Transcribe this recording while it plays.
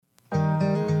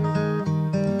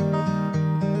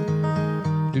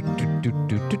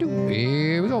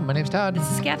my name's Todd.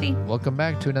 This is Kathy. Welcome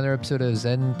back to another episode of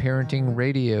Zen Parenting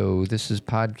Radio. This is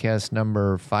podcast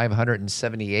number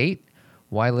 578.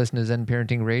 Why listen to Zen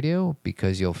Parenting Radio?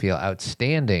 Because you'll feel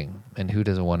outstanding. And who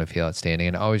doesn't want to feel outstanding?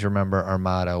 And always remember our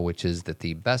motto, which is that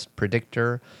the best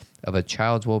predictor of a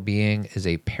child's well-being is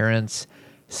a parent's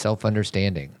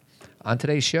self-understanding. On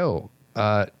today's show,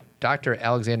 Dr.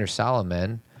 Alexander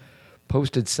Solomon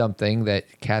posted something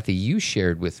that, Kathy, you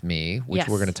shared with me, which Yes.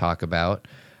 we're going to talk about.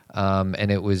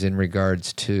 And it was in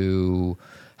regards to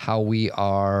how we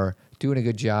are doing a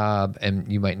good job,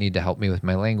 and you might need to help me with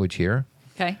my language here.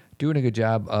 Okay. Doing a good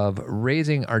job of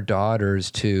raising our daughters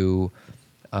to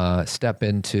step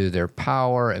into their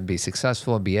power and be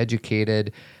successful and be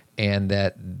educated, and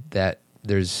that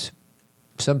there's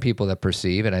some people that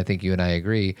perceive, and I think you and I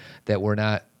agree, that we're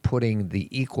not putting the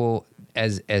equal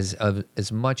as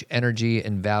much energy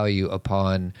and value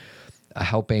upon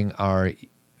helping our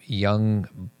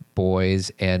young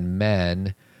boys and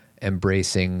men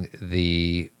embracing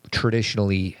the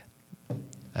traditionally,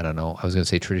 I don't know, I was going to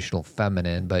say traditional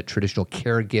feminine, but traditional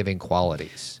caregiving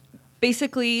qualities.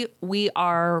 Basically, we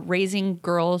are raising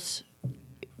girls,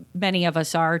 many of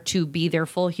us are, to be their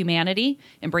full humanity,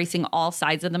 embracing all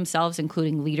sides of themselves,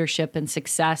 including leadership and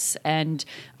success and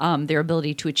their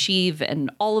ability to achieve and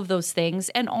all of those things.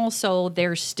 And also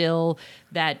there's still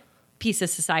that piece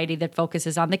of society that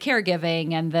focuses on the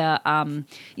caregiving and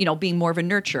the, being more of a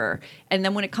nurturer. And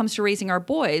then when it comes to raising our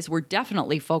boys, we're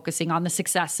definitely focusing on the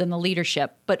success and the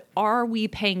leadership. But are we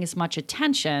paying as much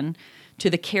attention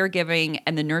to the caregiving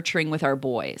and the nurturing with our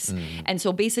boys? And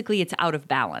so basically it's out of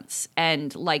balance.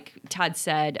 And like Todd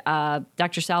said,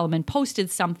 Dr. Solomon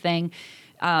posted something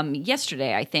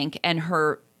yesterday, I think, and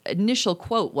her initial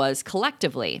quote was,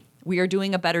 collectively, we are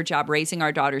doing a better job raising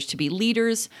our daughters to be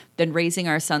leaders than raising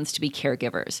our sons to be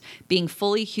caregivers. Being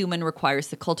fully human requires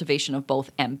the cultivation of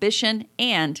both ambition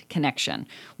and connection,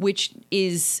 which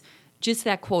is just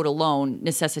that quote alone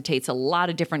necessitates a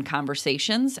lot of different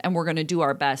conversations. And we're going to do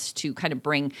our best to kind of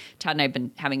bring, Todd and I have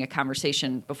been having a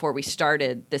conversation before we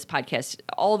started this podcast,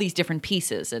 all these different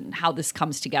pieces and how this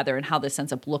comes together and how this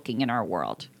ends up looking in our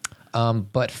world.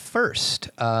 But first,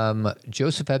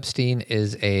 Joseph Epstein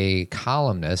is a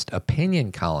columnist,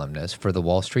 opinion columnist for the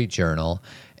Wall Street Journal,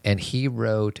 and he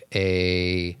wrote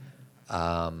an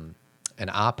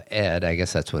op-ed, I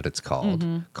guess that's what it's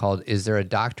called, called "Is There a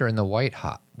Doctor in the White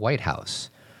House?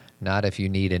 Not if you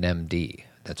need an MD."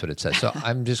 That's what it says. So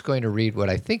I'm just going to read what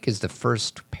I think is the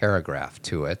first paragraph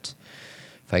to it,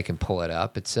 if I can pull it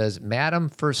up. It says, "Madam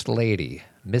First Lady,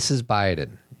 Mrs.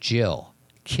 Biden, Jill,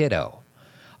 kiddo,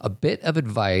 a bit of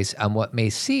advice on what may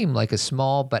seem like a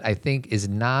small but I think is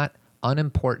not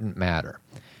unimportant matter.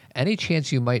 Any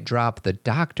chance you might drop the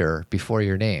doctor before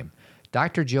your name?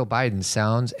 Dr. Jill Biden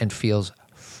sounds and feels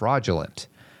fraudulent,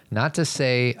 not to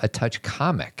say a touch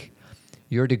comic.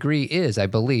 Your degree is, I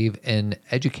believe,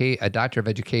 a Doctor of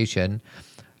Education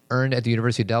earned at the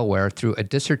University of Delaware through a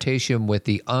dissertation with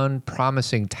the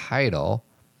unpromising title,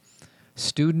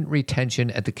 Student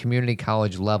Retention at the Community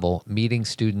College Level, Meeting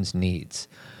Students' Needs.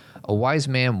 A wise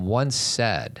man once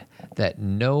said that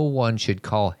no one should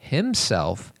call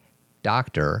himself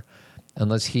doctor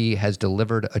unless he has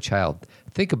delivered a child.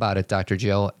 Think about it, Dr.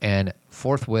 Jill, and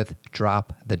forthwith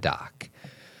drop the doc."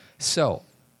 So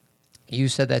you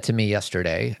said that to me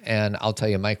yesterday, and I'll tell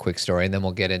you my quick story, and then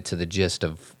we'll get into the gist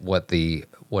of what it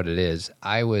is.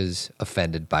 I was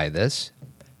offended by this.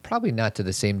 Probably not to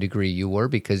the same degree you were,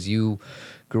 because you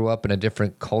grew up in a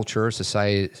different culture,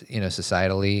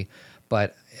 societally.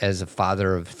 But as a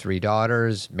father of 3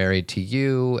 daughters, married to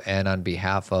you, and on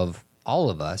behalf of all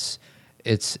of us,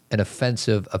 it's an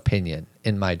offensive opinion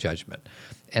in my judgment.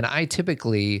 And I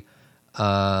typically,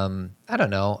 I don't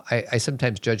know, I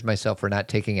sometimes judge myself for not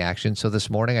taking action. So this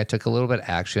morning I took a little bit of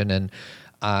action, and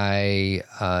I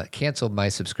canceled my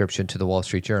subscription to the Wall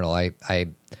Street Journal. I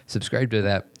subscribed to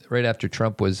that right after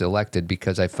Trump was elected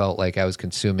because I felt like I was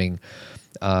consuming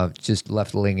just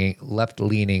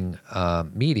left-leaning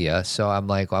media. So I'm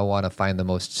like, I want to find the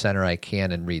most center I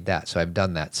can and read that. So I've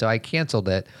done that. So I canceled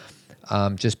it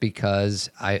just because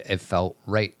it felt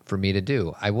right for me to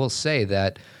do. I will say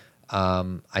that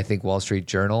I think Wall Street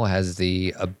Journal has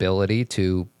the ability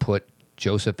to put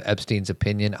Joseph Epstein's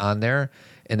opinion on there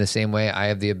in the same way I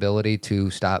have the ability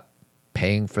to stop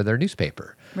paying for their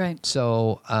newspaper. Right.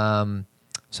 So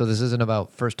So this isn't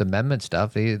about First Amendment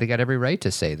stuff. They got every right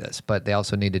to say this, but they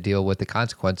also need to deal with the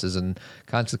consequences, and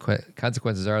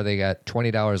consequences are they got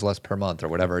 $20 less per month or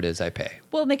whatever it is I pay.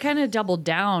 Well, they kind of doubled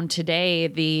down today.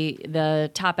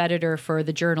 The top editor for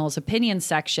the Journal's opinion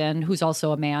section, who's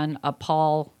also a man,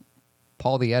 Paul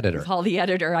Paul the editor. Paul the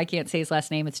editor. I can't say his last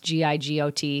name. It's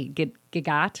Gigot.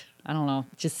 Gigot. I don't know.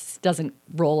 It just doesn't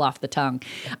roll off the tongue.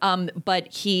 But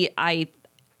he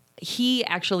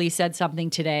actually said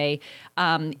something today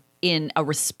in a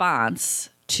response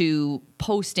to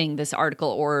posting this article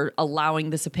or allowing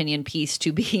this opinion piece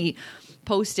to be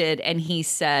posted. And he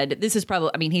said, this is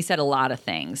probably, I mean, he said a lot of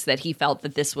things that he felt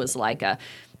that this was like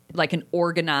an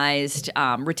organized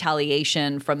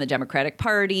retaliation from the Democratic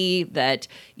Party, that,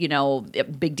 you know, a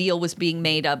big deal was being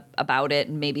made up about it.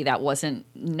 And maybe that wasn't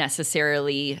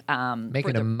necessarily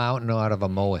making a mountain out of a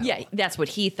molehill. Yeah, that's what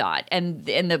he thought. And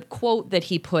the quote that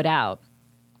he put out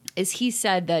is he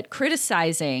said that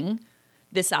criticizing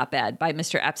this op-ed by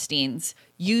Mr. Epstein's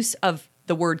use of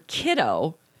the word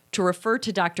kiddo to refer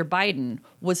to Dr. Biden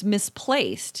was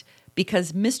misplaced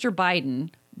because Mr. Biden,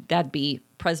 that'd be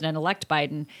President-elect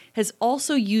Biden, has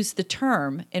also used the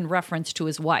term in reference to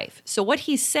his wife. So what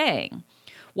he's saying,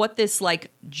 what this like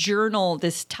journal,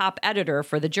 this top editor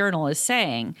for the journal is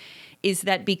saying, is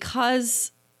that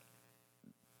because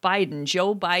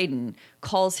Joe Biden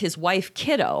calls his wife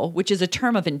kiddo, which is a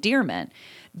term of endearment,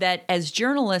 that as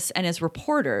journalists and as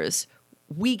reporters,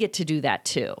 we get to do that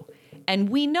too. And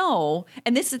we know,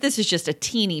 and this is just a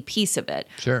teeny piece of it.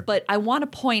 Sure. But I want to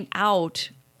point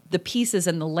out the pieces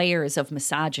and the layers of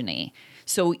misogyny.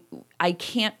 So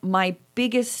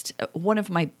one of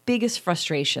my biggest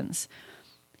frustrations,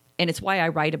 and it's why I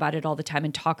write about it all the time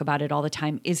and talk about it all the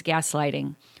time, is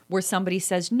gaslighting, where somebody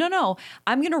says, no,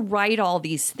 I'm going to write all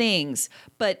these things,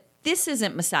 but this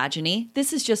isn't misogyny.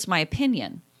 This is just my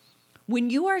opinion. When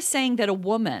you are saying that a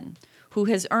woman who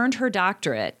has earned her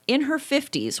doctorate in her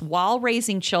 50s while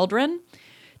raising children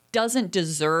doesn't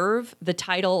deserve the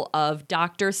title of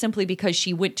doctor simply because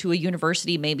she went to a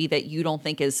university maybe that you don't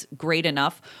think is great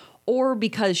enough, or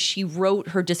because she wrote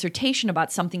her dissertation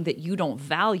about something that you don't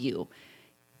value,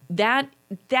 that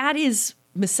is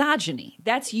misogyny.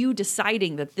 That's you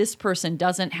deciding that this person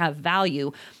doesn't have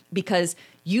value because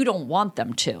you don't want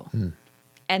them to.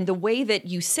 And the way that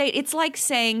you say it, it's like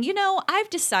saying, you know, I've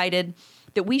decided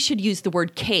that we should use the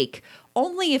word cake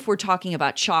only if we're talking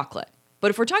about chocolate.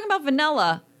 But if we're talking about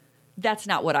vanilla, that's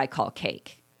not what I call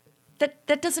cake.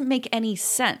 That doesn't make any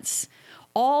sense.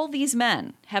 All these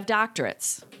men have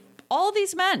doctorates. All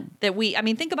these men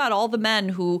think about all the men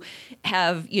who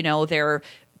have, you know, their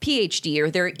PhD or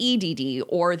their EDD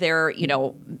or their, you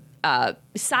know,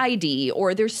 PsyD,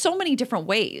 or there's so many different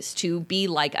ways to be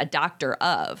like a doctor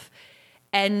of.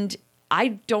 And I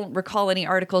don't recall any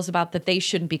articles about that they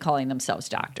shouldn't be calling themselves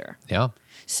doctor. Yeah.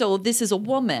 So this is a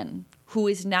woman who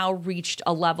has now reached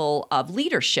a level of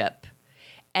leadership.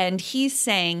 And he's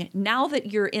saying, now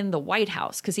that you're in the White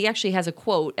House, because he actually has a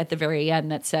quote at the very end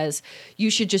that says, you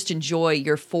should just enjoy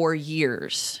your 4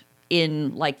 years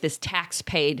in like this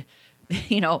tax-paid,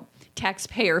 you know,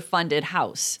 taxpayer-funded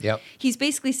house. Yep. He's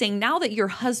basically saying, now that your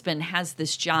husband has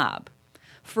this job,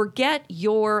 forget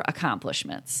your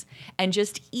accomplishments and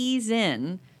just ease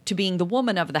in to being the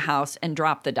woman of the house and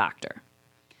drop the doctor.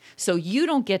 So you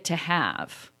don't get to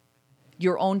have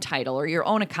your own title or your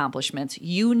own accomplishments.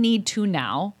 You need to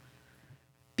now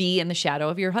be in the shadow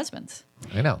of your husband's.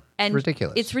 I know. And it's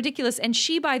ridiculous. It's ridiculous. And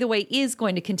she, by the way, is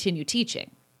going to continue teaching.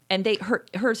 And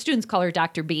her students call her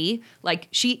Dr. B. Like,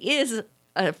 she is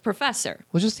a professor.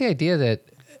 Well, just the idea that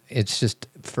it's just,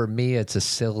 for me, it's a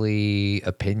silly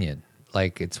opinion.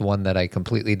 Like, it's one that I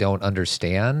completely don't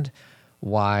understand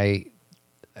why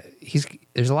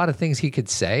there's a lot of things he could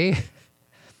say.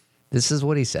 This is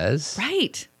what he says.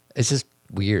 Right. It's just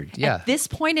weird. Yeah. At this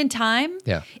point in time,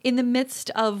 yeah, in the midst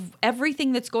of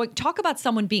everything that's going, talk about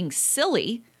someone being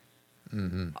silly.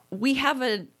 Mm-hmm. We have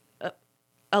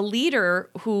a leader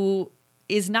who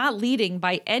is not leading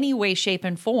by any way, shape,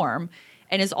 and form,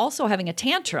 and is also having a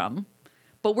tantrum.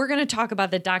 But we're going to talk about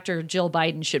that Dr. Jill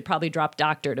Biden should probably drop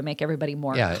doctor to make everybody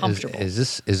more comfortable. Is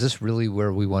this really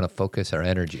where we want to focus our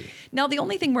energy? Now, the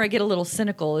only thing where I get a little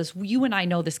cynical is you and I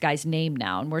know this guy's name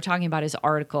now, and we're talking about his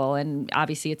article, and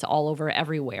obviously it's all over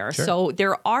everywhere. Sure. So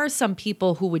there are some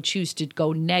people who would choose to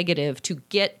go negative to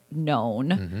get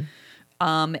known,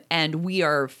 and we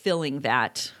are filling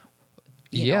that.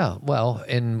 Yeah, well,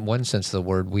 in one sense of the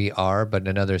word, we are, but in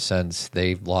another sense,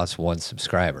 they've lost one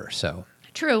subscriber. So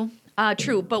True.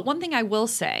 True. But one thing I will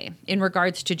say in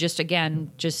regards to just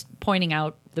pointing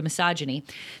out the misogyny,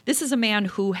 this is a man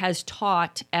who has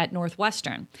taught at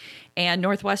Northwestern. And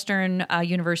Northwestern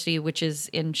University, which is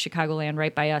in Chicagoland,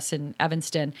 right by us in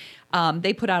Evanston,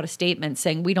 they put out a statement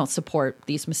saying we don't support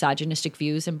these misogynistic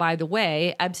views. And by the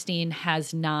way, Epstein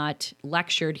has not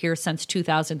lectured here since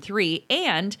 2003.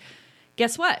 And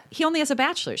guess what? He only has a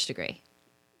bachelor's degree.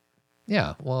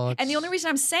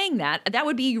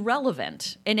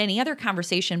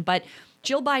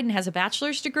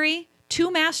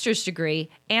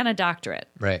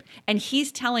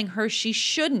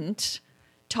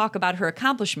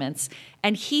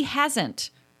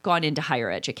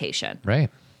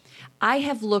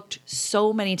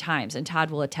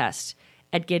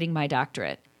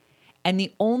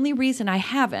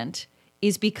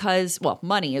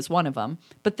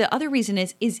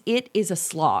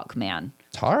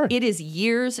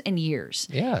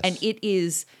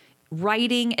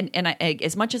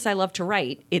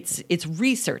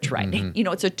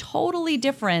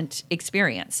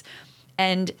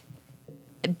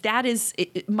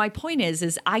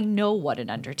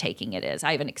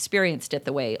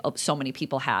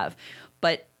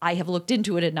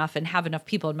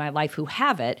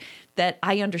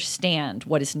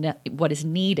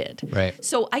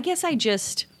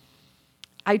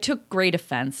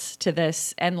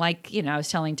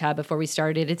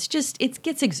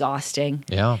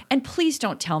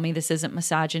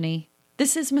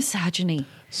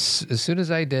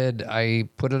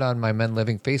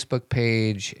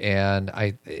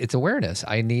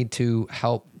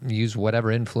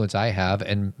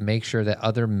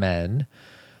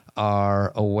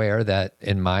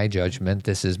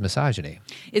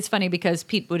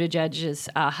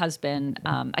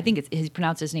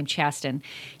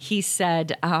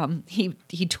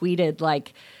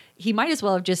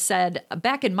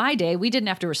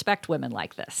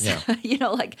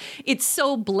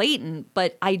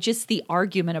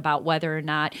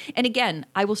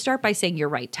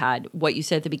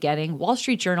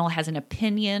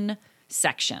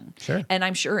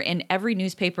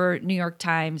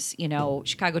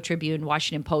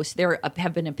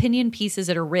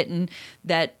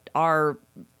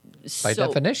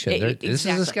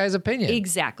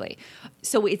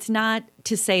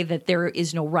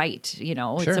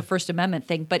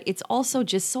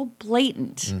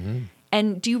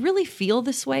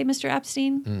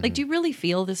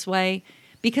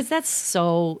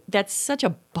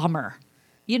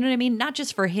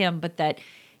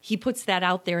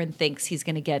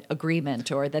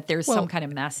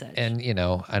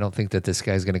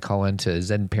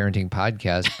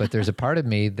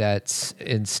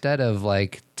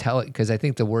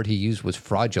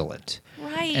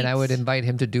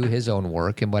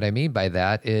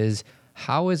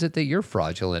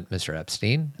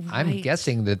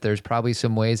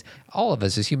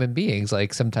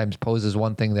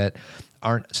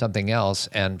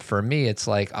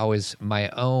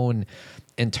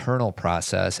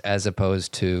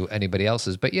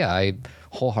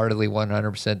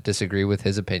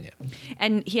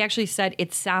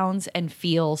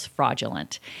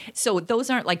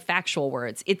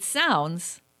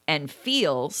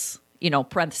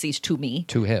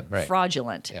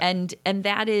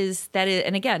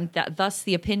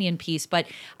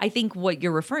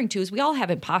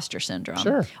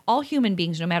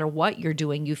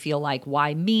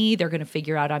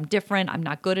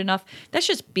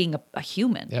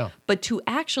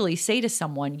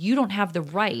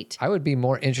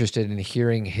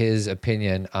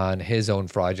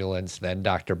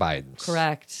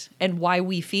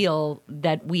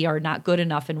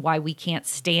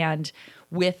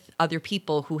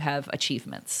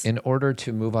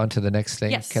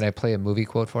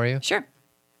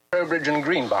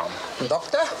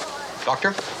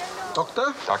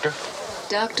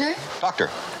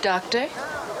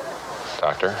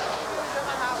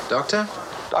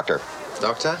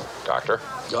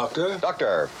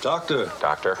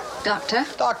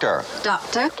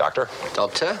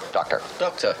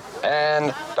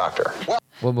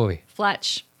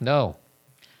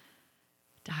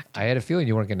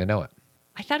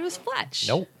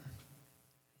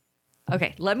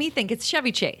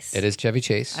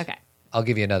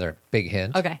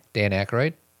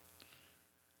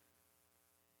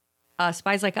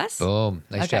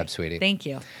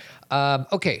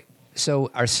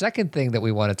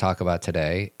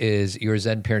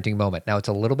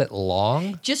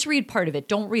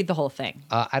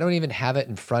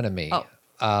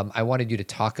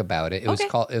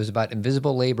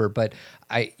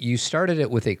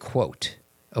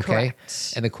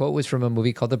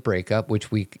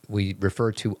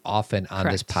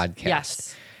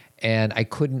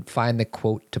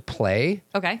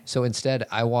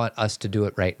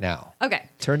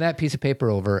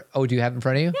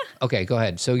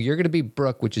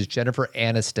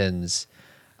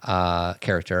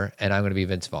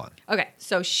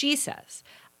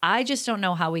 I just don't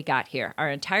know how we got here. Our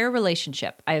entire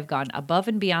relationship, I have gone above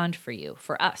and beyond for you,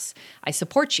 for us. I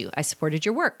support you. I supported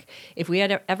your work. If we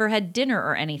had ever had dinner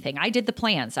or anything, I did the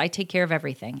plans. I take care of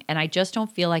everything. And I just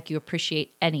don't feel like you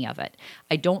appreciate any of it.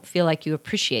 I don't feel like you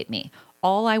appreciate me.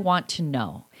 All I want to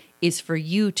know is for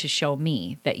you to show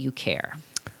me that you care.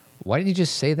 Why didn't you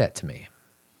just say that to me?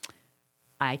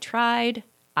 I tried.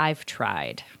 I've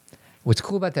tried. What's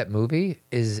cool about that movie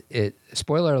is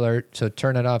spoiler alert, so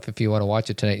turn it off if you want to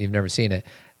watch it tonight and you've never seen it.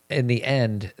 In the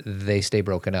end, they stay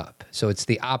broken up. So it's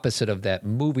the opposite of that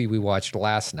movie we watched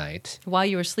last night. While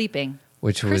you were sleeping.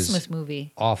 Which Christmas was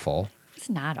movie. Awful. It's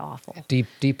not awful. D+.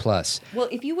 Well,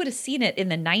 if you would have seen it in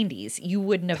the 90s, you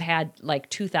wouldn't have had like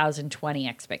 2020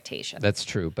 expectations. That's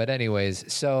true. But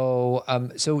anyways, so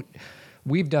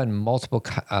we've done multiple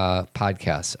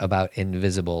podcasts about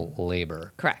invisible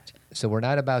labor. Correct. So we're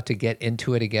not about to get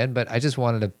into it again, but I just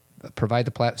wanted to provide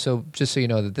the platform. So just so you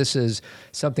know that this is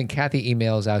something Kathy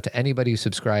emails out to anybody who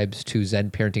subscribes to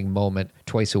Zen Parenting Moment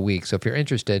twice a week. So if you're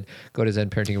interested, go to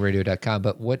zenparentingradio.com.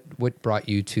 But what brought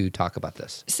you to talk about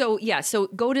this? So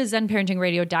go to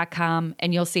zenparentingradio.com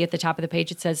and you'll see at the top of the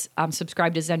page, it says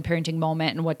subscribe to Zen Parenting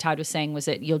Moment. And what Todd was saying was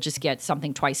that you'll just get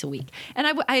something twice a week. And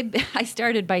I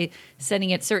started by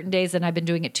sending it certain days, and I've been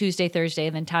doing it Tuesday, Thursday,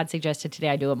 and then Todd suggested today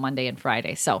I do it Monday and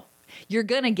Friday. So you're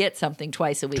going to get something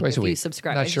twice a week if you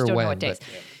subscribe. Not I just sure don't when, know what days. but,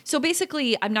 yeah. So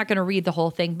basically, I'm not going to read the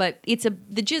whole thing, but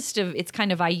the gist of it's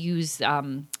kind of I use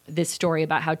this story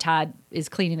about how Todd is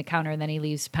cleaning the counter and then he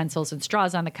leaves pencils and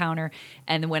straws on the counter.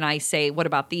 And when I say, what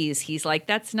about these? He's like,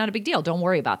 that's not a big deal. Don't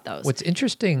worry about those. What's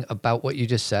interesting about what you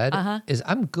just said is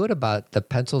I'm good about the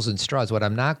pencils and straws. What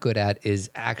I'm not good at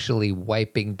is actually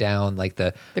wiping down like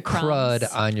the crumbs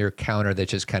crud on your counter that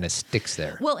just kind of sticks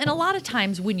there. Well, and a lot of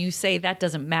times when you say that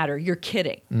doesn't matter, you're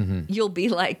kidding. Mm-hmm. You'll be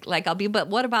like I'll be, but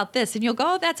what about this? And you'll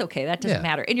go, oh, that's okay. That doesn't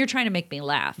matter. And you're trying to make me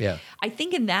laugh. Yeah. I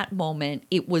think in that moment,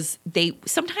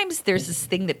 sometimes there's this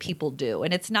thing that people do,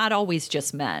 and it's not always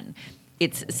just men.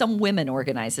 It's some women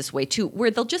organize this way too,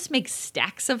 where they'll just make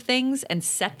stacks of things and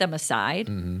set them aside.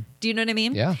 Mm-hmm. Do you know what I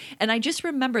mean? Yeah. And I just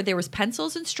remember there was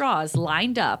pencils and straws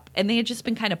lined up, and they had just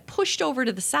been kind of pushed over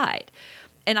to the side.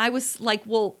 And I was like,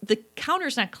 well, the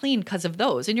counter's not clean because of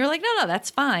those. And you're like, no, that's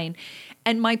fine.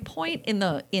 And my point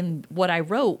in what I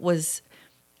wrote was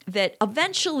that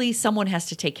eventually someone has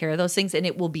to take care of those things, and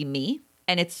it will be me.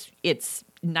 And it's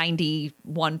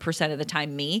 91% of the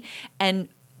time me. And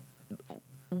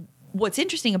what's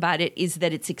interesting about it is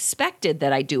that it's expected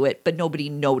that I do it, but nobody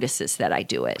notices that I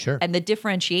do it. Sure. And the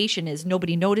differentiation is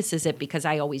nobody notices it because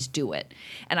I always do it.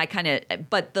 And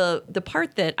but the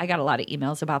part that I got a lot of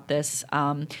emails about this,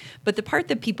 but the part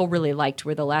that people really liked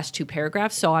were the last two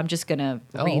paragraphs. So I'm just going to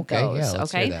read those. Yeah,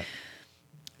 let's hear that.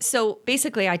 So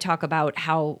basically I talk about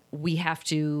how we have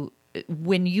to,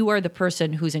 when you are the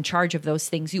person who's in charge of those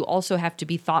things, you also have to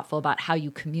be thoughtful about how you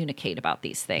communicate about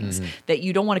these things. Mm-hmm. That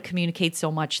you don't want to communicate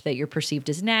so much that you're perceived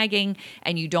as nagging,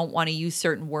 and you don't want to use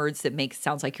certain words that make it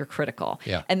sound like you're critical.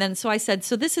 Yeah. And then so I said,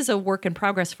 so this is a work in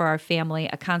progress for our family,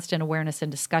 a constant awareness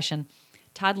and discussion.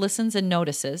 Todd listens and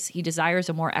notices. He desires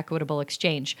a more equitable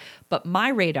exchange. But my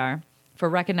radar for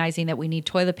recognizing that we need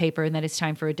toilet paper and that it's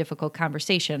time for a difficult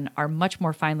conversation are much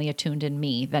more finely attuned in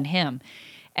me than him.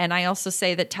 And I also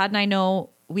say that Todd and I know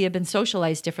we have been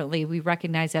socialized differently. We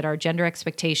recognize that our gender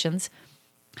expectations,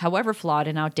 however flawed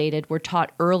and outdated, were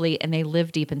taught early and they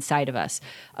live deep inside of us.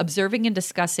 Observing and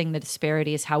discussing the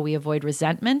disparity is how we avoid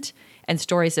resentment and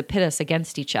stories that pit us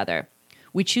against each other.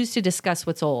 We choose to discuss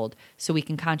what's old so we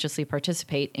can consciously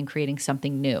participate in creating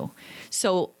something new.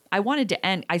 So I wanted to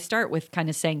end, I start with kind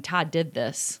of saying Todd did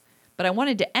this, but I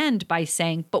wanted to end by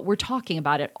saying, but we're talking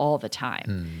about it all the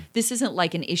time. This isn't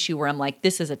like an issue where I'm like,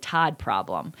 this is a Todd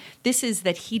problem. This is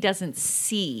that he doesn't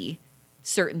see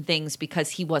certain things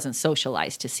because he wasn't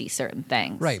socialized to see certain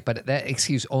things. Right, but that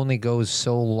excuse only goes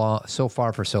so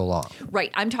far for so long.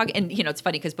 Right, I'm talking, and it's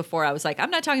funny because before I was like,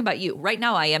 I'm not talking about you. Right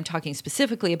now I am talking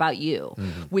specifically about you,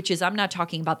 which is I'm not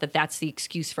talking about that's the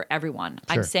excuse for everyone.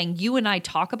 Sure. I'm saying you and I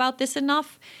talk about this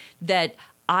enough that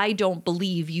I don't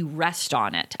believe you rest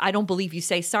on it. I don't believe you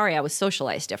say, sorry, I was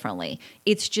socialized differently.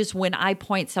 It's just when I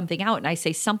point something out and I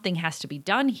say something has to be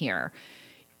done here,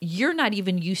 you're not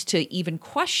even used to even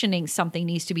questioning something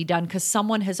needs to be done because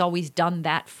someone has always done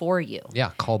that for you.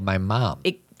 Yeah, called my mom.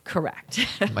 Correct.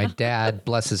 My dad,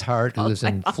 bless his heart, who lives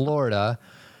in Florida,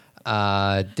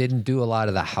 didn't do a lot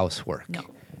of the housework. No.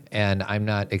 And I'm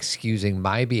not excusing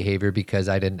my behavior because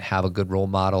I didn't have a good role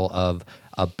model of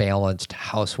a balanced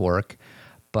housework.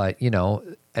 But,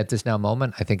 at this now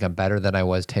moment, I think I'm better than I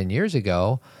was 10 years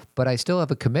ago, but I still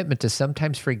have a commitment to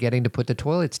sometimes forgetting to put the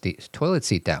toilet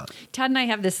seat down. Todd and I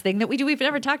have this thing that we do. We've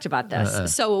never talked about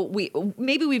this. So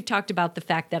we've talked about the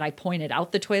fact that I pointed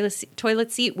out the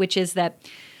toilet seat, which is that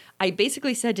I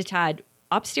basically said to Todd,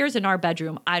 upstairs in our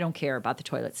bedroom, I don't care about the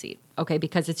toilet seat, okay,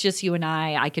 because it's just you and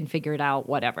I can figure it out,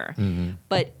 whatever. Mm-hmm.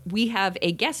 But we have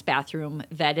a guest bathroom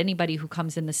that anybody who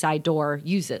comes in the side door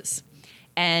uses.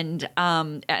 And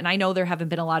I know there haven't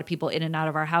been a lot of people in and out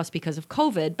of our house because of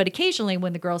COVID, but occasionally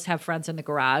when the girls have friends in the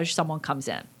garage, someone comes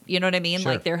in. You know what I mean?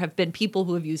 Sure. Like there have been people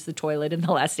who have used the toilet in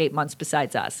the last 8 months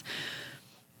besides us.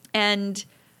 And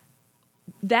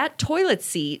that toilet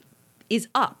seat is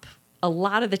up a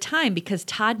lot of the time because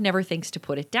Todd never thinks to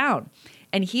put it down.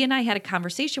 And he and I had a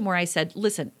conversation where I said,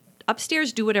 listen,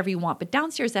 upstairs, do whatever you want, but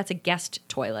downstairs, that's a guest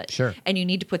toilet. Sure. And you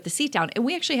need to put the seat down. And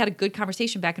we actually had a good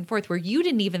conversation back and forth where you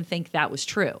didn't even think that was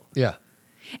true. Yeah.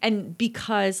 And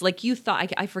because, like, you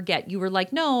thought, I forget, you were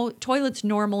like, no, toilets,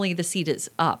 normally the seat is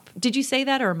up. Did you say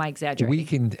that, or am I exaggerating? We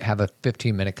can have a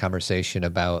 15-minute conversation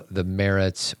about the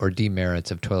merits or demerits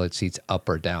of toilet seats up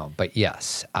or down. But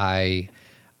yes, I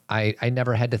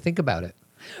never had to think about it.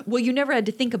 Well, you never had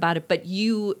to think about it, but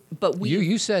you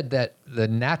said that the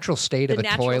natural state of a toilet,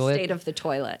 the natural state of the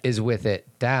toilet is with it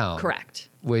down. Correct.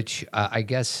 Which I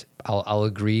guess I'll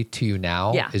agree to you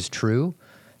now is true.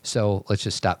 So let's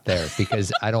just stop there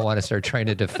because I don't want to start trying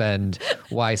to defend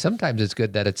why sometimes it's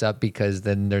good that it's up because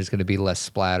then there's going to be less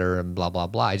splatter and blah, blah,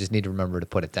 blah. I just need to remember to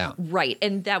put it down. Right.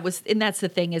 And that's the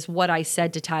thing is what I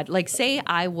said to Todd. Like, say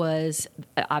I was,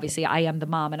 obviously I am the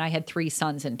mom and I had 3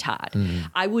 sons and Todd. Mm-hmm.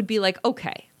 I would be like,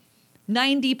 okay,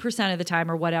 90% of the time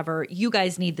or whatever, you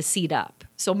guys need the seat up.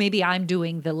 So maybe I'm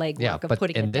doing the legwork of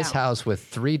putting it down. In this house with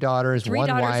 3 daughters, 3 one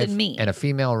daughters wife, and me. And a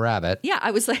female rabbit. Yeah,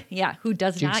 I was like, who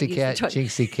does not use the toilet?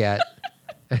 Jinxie cat.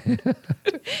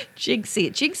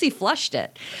 Jinxie flushed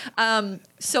it.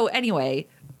 So anyway,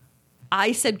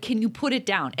 I said, can you put it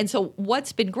down? And so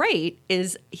what's been great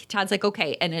is Todd's like,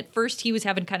 okay. And at first he was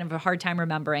having kind of a hard time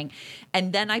remembering.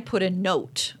 And then I put a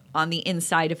note on the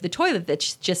inside of the toilet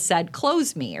that just said,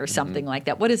 close me or something like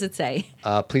that. What does it say?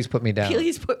 Please put me down.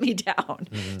 Please put me down.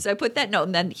 Mm-hmm. So I put that note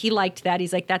and then he liked that.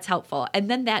 He's like, that's helpful.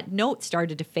 And then that note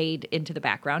started to fade into the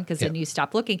background because then you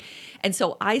stopped looking. And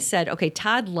so I said, okay,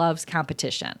 Todd loves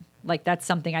competition. Like that's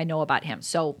something I know about him.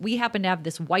 So we happen to have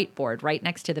this whiteboard right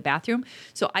next to the bathroom.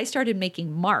 So I started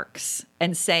making marks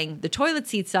and saying, the toilet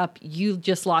seat's up, you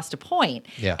just lost a point.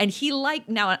 Yeah. And he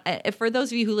now, for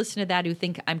those of you who listen to that who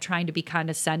think I'm trying to be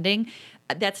condescending,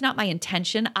 that's not my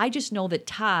intention. I just know that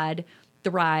Todd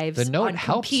thrives the note on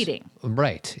helps. competing.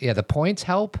 Right. Yeah, the points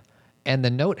help and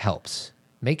the note helps.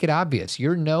 Make it obvious.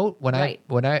 Your note, when I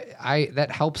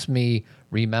that helps me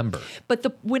remember.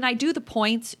 But when I do the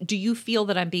points, do you feel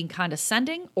that I'm being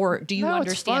condescending, or do you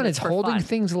understand it's holding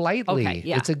things lightly. Okay,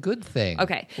 yeah. It's a good thing.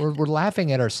 Okay. We're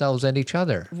laughing at ourselves and each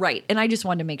other. Right. And I just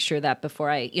wanted to make sure that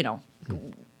before I,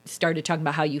 started talking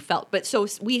about how you felt. But so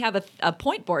we have a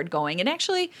point board going. And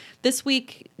actually, this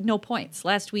week, no points.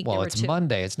 Last week, there were 2. Well, it's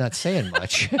Monday. It's not saying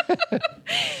much.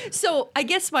 So I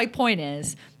guess my point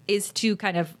is to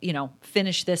kind of,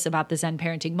 finish this about the Zen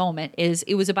parenting moment is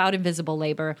it was about invisible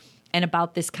labor and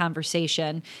about this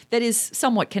conversation that is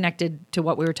somewhat connected to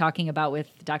what we were talking about with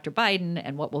Dr. Biden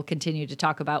and what we'll continue to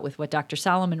talk about with what Dr.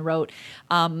 Solomon wrote.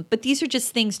 But these are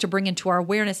just things to bring into our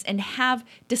awareness and have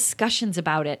discussions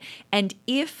about it. And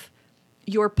if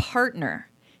your partner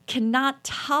cannot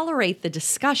tolerate the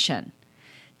discussion,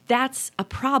 that's a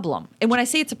problem. And when I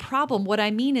say it's a problem, what I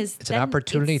mean is it's an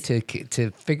opportunity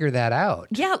to figure that out.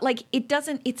 Yeah, like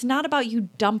it's not about you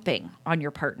dumping on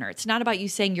your partner. It's not about you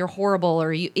saying you're horrible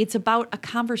it's about a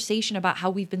conversation about how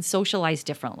we've been socialized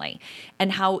differently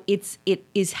and how it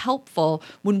is helpful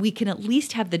when we can at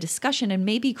least have the discussion and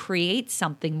maybe create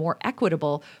something more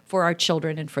equitable for our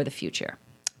children and for the future.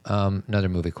 Another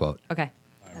movie quote. Okay.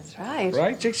 That's right.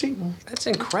 Right, Jinxie? That's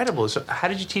incredible. So how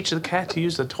did you teach the cat to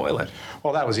use the toilet?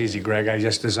 Well, that was easy, Greg. I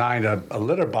just designed a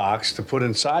litter box to put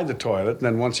inside the toilet, and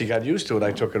then once he got used to it,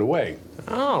 I took it away.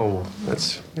 Oh,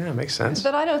 makes sense.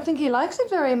 But I don't think he likes it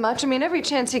very much. I mean, every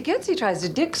chance he gets, he tries to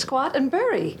dig, squat, and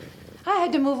bury. I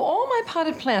had to move all my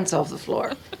potted plants off the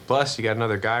floor. Plus, you got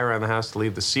another guy around the house to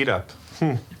leave the seat up.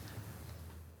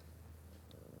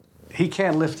 He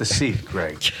can't lift the seat,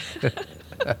 Greg.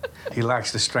 He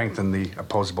lacks the strength in the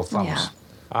opposable thumbs. Yeah.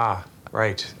 Ah,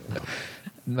 right.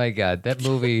 My God, that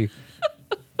movie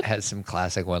has some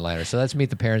classic one-liners. So let's meet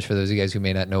the parents for those of you guys who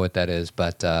may not know what that is.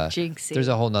 But Jinxie. there's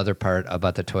a whole nother part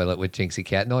about the toilet with Jinxie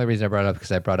Cat. And the only reason I brought it up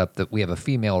because I brought up that we have a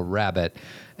female rabbit,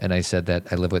 and I said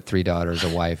that I live with 3 daughters, a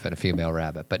wife, and a female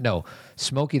rabbit. But no,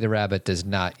 Smokey the rabbit does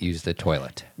not use the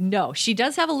toilet. No, she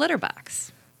does have a litter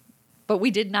box, but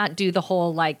we did not do the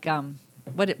whole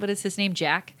what is his name?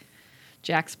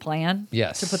 Jack's plan.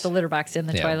 Yes. To put the litter box in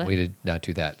the toilet. We did not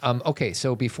do that. Okay,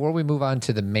 so before we move on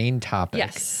to the main topic,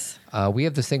 Yes. We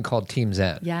have this thing called Team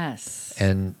Zen. Yes.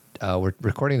 And we're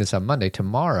recording this on Monday.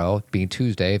 Tomorrow, being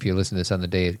Tuesday, if you listen to this on the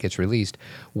day it gets released,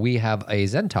 we have a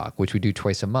Zen Talk, which we do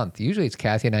twice a month. Usually it's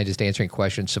Kathy and I just answering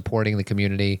questions, supporting the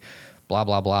community, blah,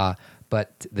 blah, blah.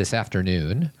 But this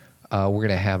afternoon, we're going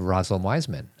to have Rosalind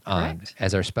Wiseman on Correct.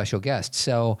 as our special guest.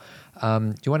 So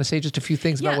do you want to say just a few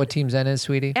things about Yeah. what Team Zen is,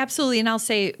 sweetie? Absolutely. And I'll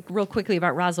say real quickly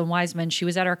about Rosalind Wiseman. She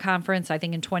was at our conference, I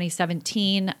think, in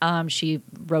 2017. She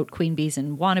wrote Queen Bees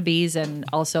and Wannabes and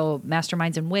also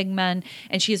Masterminds and Wingmen.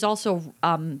 And she has also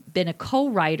been a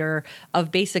co-writer of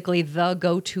basically the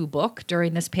go-to book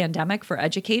during this pandemic for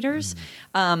educators.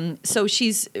 So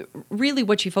she's really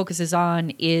what she focuses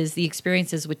on is the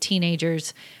experiences with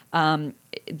teenagers,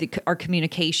 our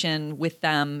communication with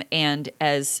them, and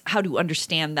as how to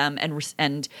understand them and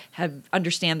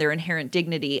understand their inherent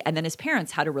dignity, and then as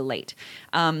parents how to relate.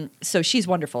 So she's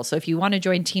wonderful. So if you want to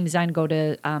join Team Zen, go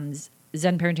to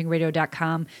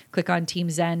zenparentingradio.com, click on Team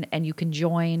Zen, and you can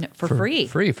join for free.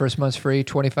 Free. First month's free,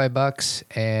 $25,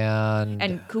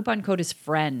 And coupon code is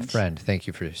friend. friend. Thank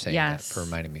you for saying Yes. that, for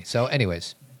reminding me. So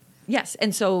anyways, Yes,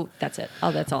 and so that's it.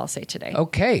 That's all I'll say today.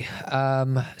 okay.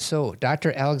 So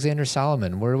Dr. Alexander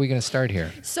Solomon, where are we going to start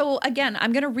here? So again,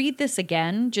 I'm going to read this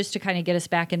again just to kind of get us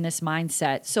back in this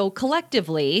mindset. So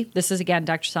collectively, this is again,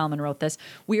 Dr. Solomon wrote this,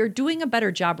 we are doing a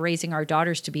better job raising our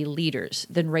daughters to be leaders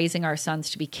than raising our sons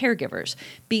to be caregivers.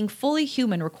 Being fully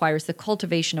human requires the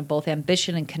cultivation of both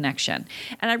ambition and connection.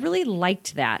 And I really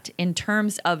liked that in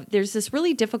terms of there's this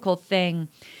really difficult thing.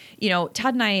 You know,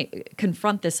 Todd and I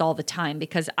confront this all the time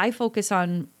because I focus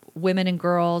on women and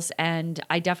girls, and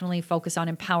I definitely focus on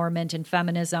empowerment and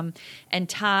feminism. And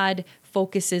Todd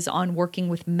focuses on working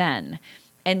with men.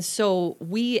 And so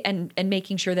and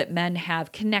making sure that men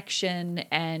have connection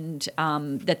and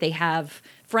that they have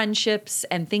friendships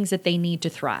and things that they need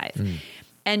to thrive.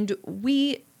 And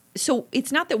so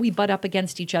it's not that we butt up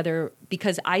against each other,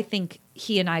 because I think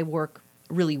he and I work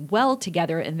really well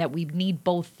together and that we need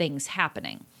both things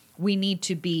happening. We need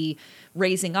to be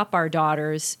raising up our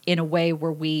daughters in a way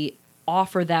where we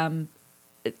offer them,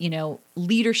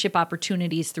 leadership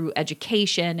opportunities through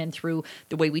education and through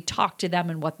the way we talk to them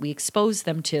and what we expose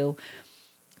them to.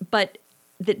 But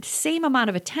the same amount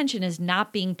of attention is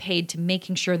not being paid to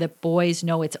making sure that boys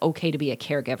know it's okay to be a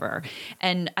caregiver.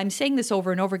 And I'm saying this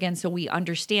over and over again so we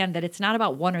understand that it's not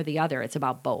about one or the other, it's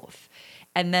about both.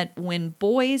 And that when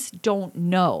boys don't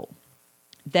know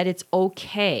that it's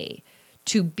okay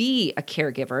to be a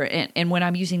caregiver, and when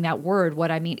I'm using that word,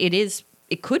 what I mean,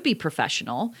 it could be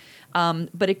professional,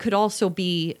 but it could also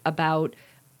be about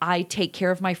I take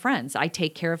care of my friends, I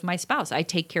take care of my spouse, I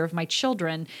take care of my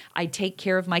children, I take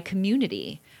care of my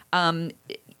community.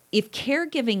 If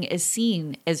caregiving is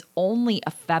seen as only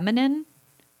a feminine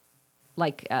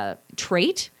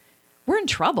trait, we're in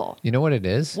trouble. You know what it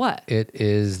is? What? It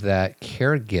is that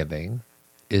caregiving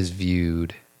is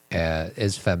viewed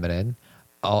as feminine,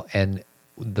 and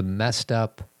the messed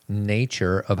up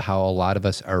nature of how a lot of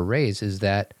us are raised is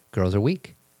that girls are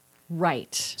weak.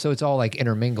 Right. So it's all like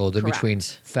intermingled in between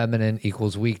Correct. feminine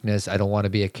equals weakness. I don't want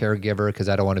to be a caregiver because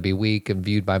I don't want to be weak and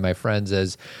viewed by my friends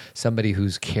as somebody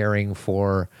who's caring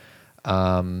for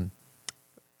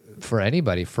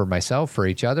anybody, for myself, for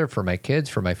each other, for my kids,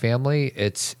 for my family.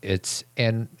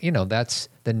 And that's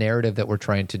the narrative that we're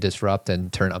trying to disrupt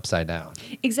and turn upside down.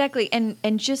 Exactly.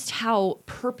 And just how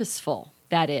purposeful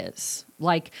that is.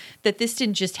 Like that this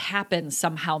didn't just happen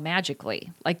somehow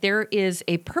magically. Like there is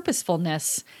a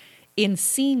purposefulness in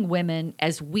seeing women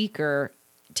as weaker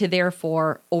to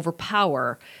therefore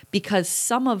overpower, because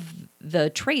some of the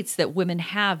traits that women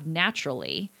have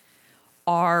naturally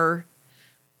are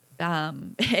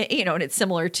and it's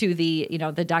similar to the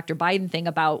Dr. Biden thing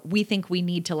about we think we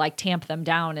need to tamp them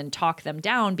down and talk them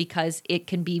down because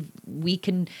we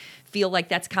can feel like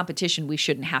that's competition we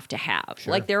shouldn't have to have.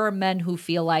 Sure. Like there are men who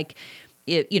feel like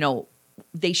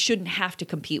they shouldn't have to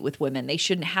compete with women. They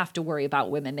shouldn't have to worry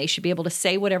about women. They should be able to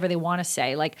say whatever they want to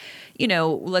say.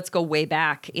 Let's go way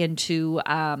back into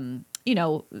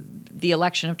the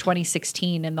election of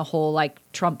 2016 and the whole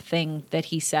Trump thing that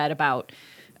he said about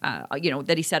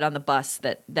that he said on the bus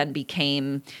that then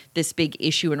became this big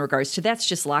issue in regards to that's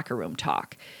just locker room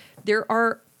talk. There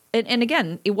are and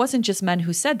again, it wasn't just men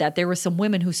who said that. There were some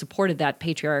women who supported that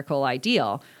patriarchal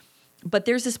ideal. But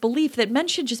there's this belief that men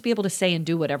should just be able to say and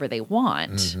do whatever they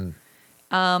want.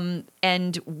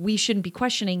 And we shouldn't be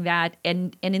questioning that.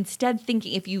 And instead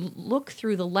thinking, if you look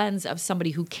through the lens of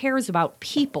somebody who cares about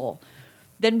people,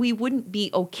 then we wouldn't be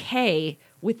okay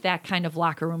with that kind of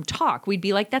locker room talk. We'd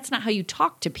be like, that's not how you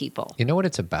talk to people. You know what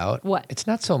it's about? What? It's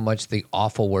not so much the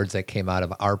awful words that came out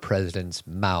of our president's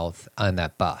mouth on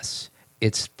that bus.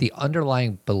 It's the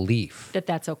underlying belief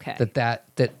That's okay.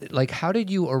 that like, how did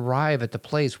you arrive at the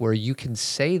place where you can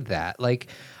say that? Like,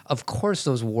 of course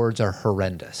those words are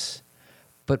horrendous,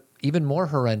 but even more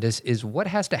horrendous is what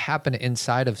has to happen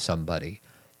inside of somebody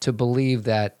to believe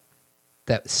that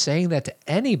saying that to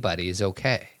anybody is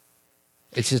okay.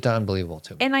 It's just unbelievable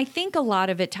to me. And I think a lot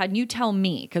of it, Todd, and you tell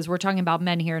me, because we're talking about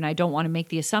men here and I don't want to make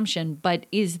the assumption, but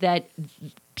is that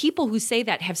people who say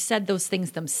that have said those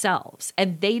things themselves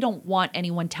and they don't want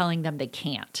anyone telling them they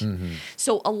can't.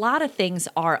 So a lot of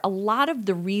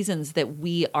the reasons that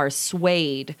we are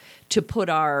swayed to put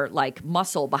our like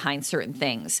muscle behind certain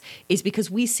things is because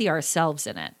we see ourselves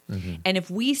in it. And if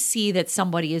we see that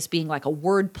somebody is being like a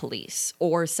word police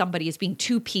or somebody is being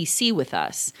too PC with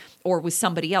us or with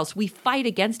somebody else, we fight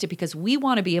against it because we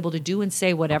want to be able to do and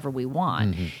say whatever we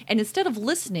want. And instead of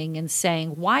listening and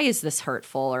saying, why is this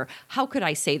hurtful? Or how could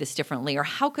I say this differently? Or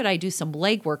how could I do some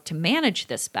legwork to manage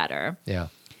this better? Yeah.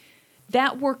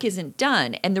 That work isn't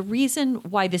done. And the reason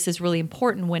why this is really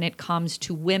important when it comes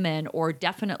to women, or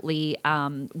definitely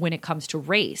when it comes to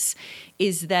race,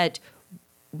 is that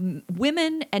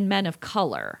women and men of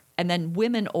color, and then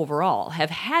women overall,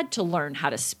 have had to learn how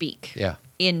to speak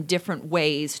in different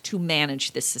ways to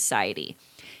manage this society.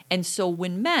 And so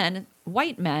when men,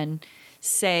 white men,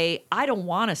 say, I don't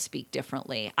want to speak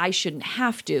differently, I shouldn't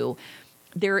have to,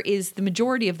 there is the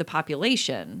majority of the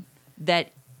population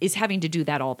that is having to do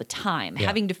that all the time,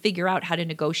 having to figure out how to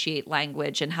negotiate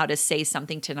language and how to say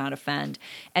something to not offend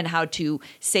and how to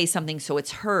say something so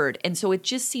it's heard. And so it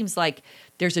just seems like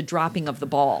there's a dropping of the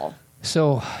ball.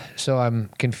 So I'm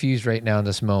confused right now in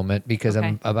this moment because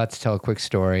I'm about to tell a quick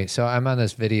story. So I'm on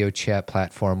this video chat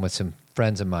platform with some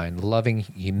friends of mine, loving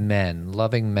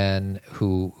men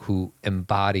who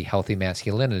embody healthy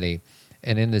masculinity.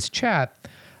 And in this chat,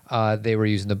 they were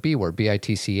using the B word,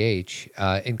 B-I-T-C-H,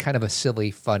 in kind of a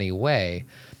silly, funny way.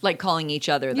 Like calling each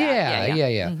other that.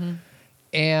 Yeah.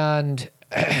 And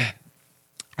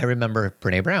I remember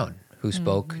Brene Brown, who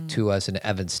spoke to us in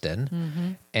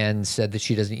Evanston and said that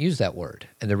she doesn't use that word.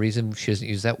 And the reason she doesn't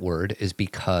use that word is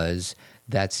because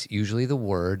that's usually the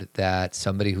word that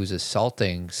somebody who's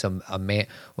assaulting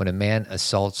when a man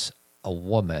assaults a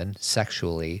woman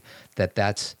sexually,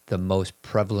 that's the most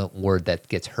prevalent word that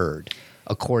gets heard,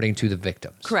 according to the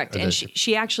victims. Correct. And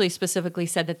she actually specifically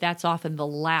said that that's often the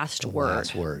last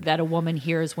word that a woman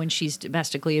hears when she's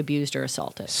domestically abused or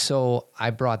assaulted. So I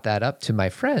brought that up to my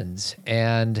friends,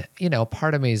 and,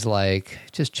 part of me is like,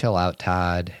 just chill out,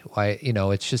 Todd. Why,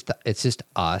 it's just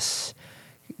us.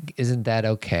 Isn't that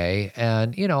okay?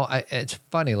 And, it's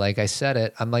funny, like I said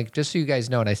it, I'm like, just so you guys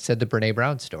know, and I said the Brene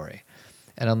Brown story,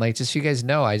 and I'm like, just so you guys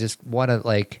know, I just want to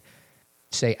like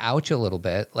say ouch a little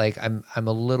bit. Like I'm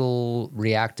a little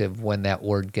reactive when that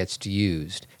word gets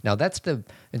used. Now that's the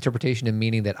interpretation and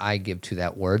meaning that I give to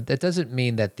that word. That doesn't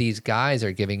mean that these guys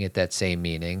are giving it that same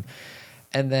meaning.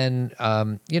 And then,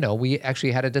 we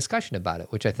actually had a discussion about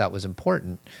it, which I thought was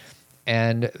important.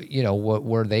 And,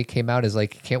 where they came out is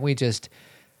like, can't we just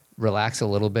relax a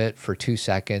little bit for 2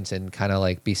 seconds and kind of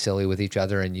like be silly with each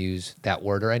other and use that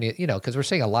word or any, because we're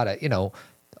saying a lot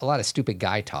of stupid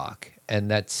guy talk. And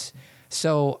that's,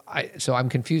 so I'm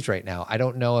confused right now. I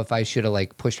don't know if I should have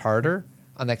like pushed harder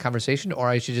on that conversation, or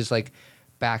I should just like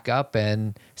back up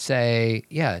and say,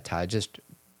 yeah, Todd, just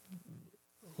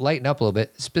lighten up a little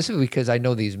bit, specifically because I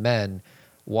know these men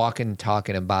walk and talk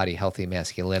and embody healthy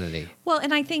masculinity. Well,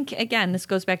 and I think, again, this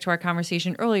goes back to our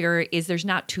conversation earlier, is there's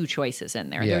not two choices in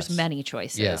there. Yes. There's many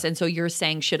choices. Yeah. And so you're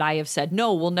saying, should I have said,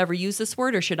 no, we'll never use this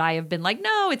word? Or should I have been like,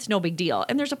 no, it's no big deal?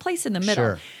 And there's a place in the middle.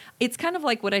 Sure. It's kind of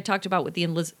like what I talked about with the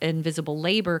invisible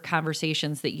labor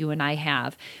conversations that you and I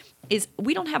have, is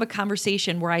we don't have a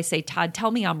conversation where I say, Todd,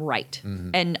 tell me I'm right.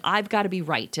 And I've got to be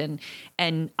right.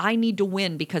 And I need to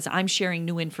win because I'm sharing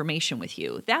new information with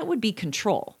you. That would be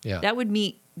control. Yeah. That would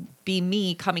be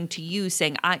me coming to you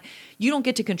saying, you don't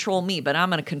get to control me, but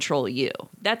I'm going to control you.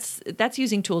 That's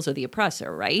using tools of the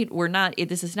oppressor, right?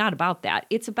 This is not about that.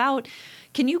 It's about,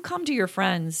 can you come to your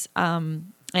friends and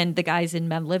the guys in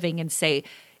Men Living and say,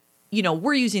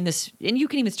 we're using this, and you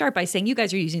can even start by saying you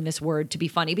guys are using this word to be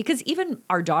funny, because even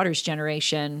our daughter's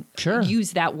generation Sure.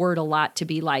 use that word a lot to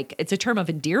be like, it's a term of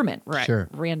endearment, Sure.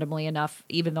 randomly enough,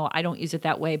 even though I don't use it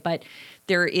that way. But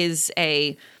there is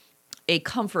a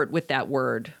comfort with that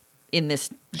word in this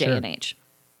day Sure. and age.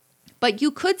 But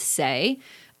you could say,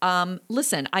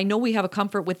 listen, I know we have a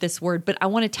comfort with this word, but I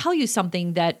want to tell you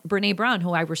something that Brene Brown,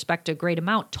 who I respect a great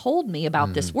amount, told me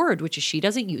about this word, which is she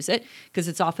doesn't use it because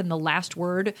it's often the last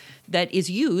word that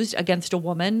is used against a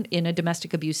woman in a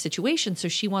domestic abuse situation. So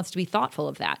she wants to be thoughtful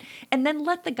of that. And then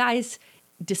let the guys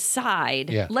decide.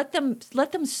 Yeah. Let them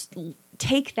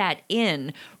take that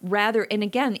in rather. And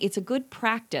again, it's a good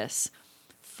practice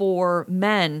for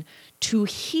men to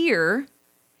hear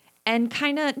and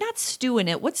kind of not stew in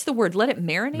it. What's the word? Let it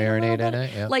marinate. Marinate a little in bit.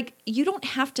 it, yeah. Like, you don't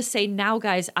have to say, now,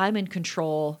 guys, I'm in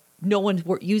control. No one's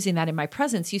using that in my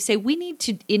presence. You say, we need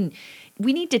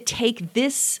to take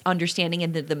this understanding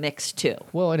into the mix too.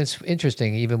 Well, and it's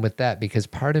interesting even with that, because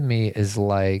part of me is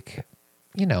like,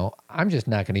 I'm just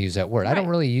not going to use that word. I don't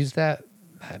Right. really use that.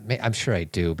 I'm sure I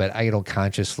do, but I don't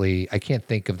consciously. I can't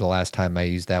think of the last time I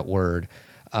used that word.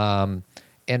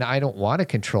 And I don't want to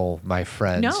control my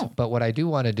friends. No. But what I do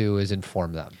want to do is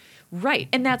inform them. Right.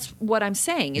 And that's what I'm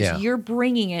saying is Yeah. you're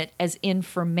bringing it as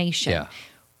information. Yeah.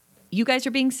 You guys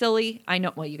are being silly. I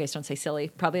know, well, you guys don't say silly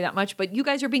probably that much, but you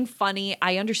guys are being funny.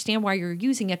 I understand why you're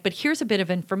using it, but here's a bit of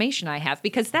information I have,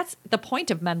 because that's the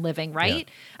point of Men Living, right?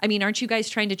 Yeah. I mean, aren't you guys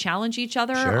trying to challenge each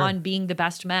other Sure. on being the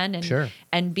best men and, Sure.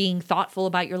 and being thoughtful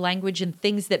about your language and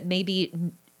things that maybe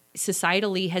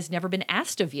societally has never been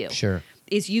asked of you? Sure.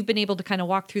 Is you've been able to kind of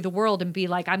walk through the world and be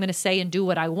like, I'm going to say and do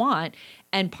what I want.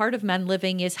 And part of Men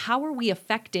Living is, how are we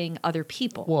affecting other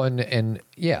people? Well, and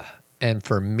yeah. And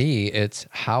for me, it's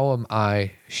how am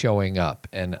I showing up?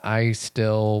 And I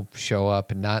still show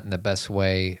up not in the best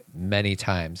way many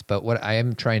times. But what I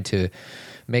am trying to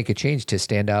make a change to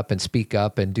stand up and speak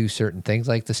up and do certain things,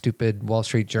 like the stupid Wall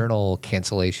Street Journal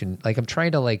cancellation. Like, I'm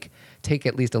trying to take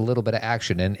at least a little bit of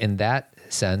action. And in that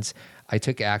sense, I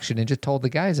took action and just told the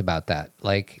guys about that.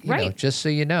 Like, you know, Right. just so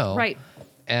you know. Right.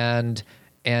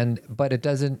 But it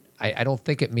doesn't, I don't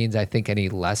think it means I think any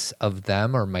less of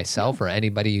them or myself or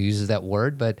anybody who uses that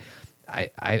word, but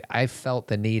I felt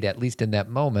the need, at least in that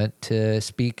moment, to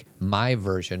speak my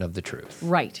version of the truth.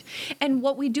 Right. And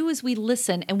what we do is we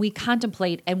listen and we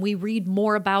contemplate and we read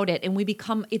more about it, and we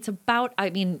become, it's about, I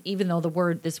mean, even though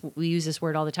we use this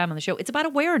word all the time on the show, it's about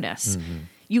awareness. Mm-hmm.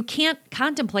 You can't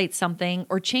contemplate something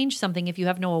or change something if you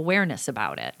have no awareness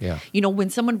about it. Yeah. You know, when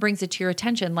someone brings it to your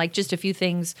attention, like just a few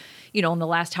things, in the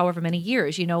last however many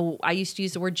years, I used to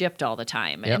use the word gypped all the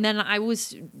time. Yep. And then I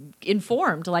was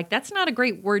informed, like, that's not a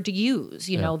great word to use.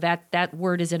 That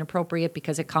word is inappropriate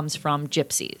because it comes from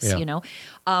gypsies,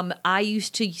 Yeah. I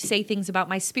used to say things about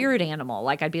my spirit animal.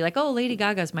 Like, I'd be like, oh, Lady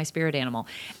Gaga's my spirit animal.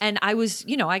 And I was,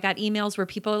 I got emails where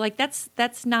people are like, that's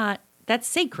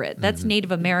sacred. That's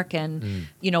Native American,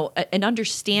 an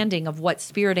understanding of what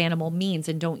spirit animal means,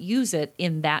 and don't use it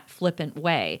in that flippant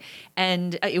way.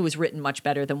 And it was written much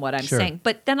better than what I'm Sure. saying.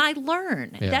 But then I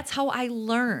learn. Yeah. That's how I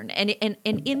learn. And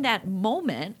in that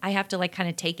moment, I have to kind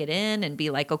of take it in and be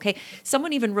like, okay,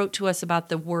 someone even wrote to us about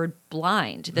the word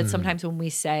blind, that sometimes when we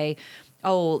say,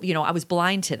 oh, I was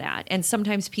blind to that. And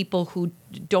sometimes people who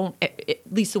don't, at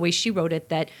least the way she wrote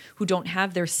it, who don't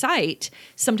have their sight,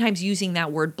 sometimes using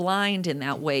that word blind in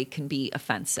that way can be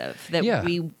offensive. That Yeah.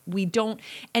 we don't,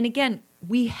 and again,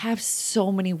 we have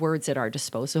so many words at our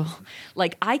disposal.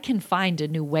 Like, I can find a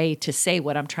new way to say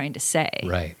what I'm trying to say.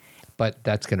 Right. But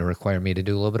that's going to require me to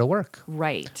do a little bit of work.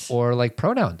 Right. Or like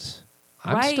pronouns.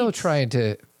 I'm still Right. trying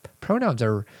to, pronouns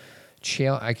are,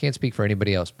 I can't speak for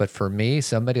anybody else, but for me,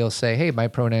 somebody will say, hey, my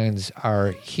pronouns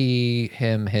are he,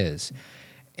 him, his.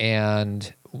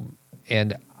 And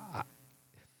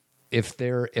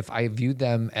if I view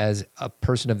them as a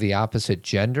person of the opposite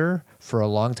gender for a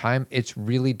long time, it's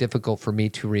really difficult for me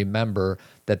to remember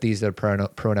that these are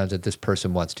pronouns that this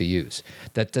person wants to use.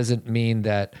 That doesn't mean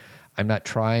that I'm not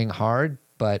trying hard,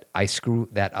 but I screw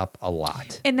that up a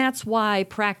lot. And that's why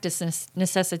practice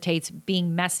necessitates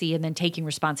being messy and then taking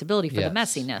responsibility for the Yes.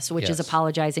 messiness, which is Yes.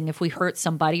 apologizing if we hurt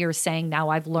somebody or saying, now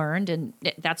I've learned, and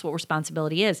that's what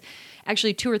responsibility is.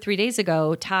 Actually, 2 or 3 days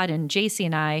ago, Todd and JC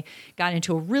and I got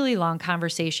into a really long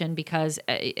conversation because,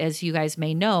 as you guys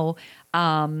may know,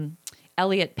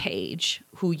 Elliot Page,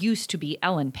 who used to be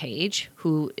Ellen Page,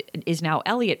 who is now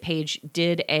Elliot Page,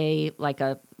 did a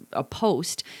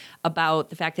post about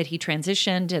the fact that he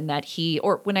transitioned and that he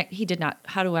did not,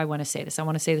 how do I want to say this? I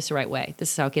want to say this the right way.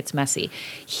 This is how it gets messy.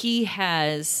 He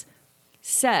has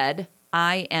said,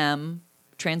 I am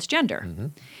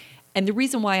transgender. And the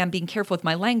reason why I'm being careful with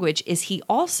my language is he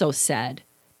also said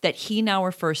that he now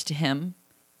refers to him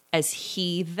as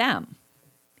he, them,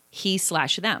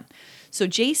 he/them. So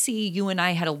JC, you and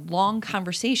I had a long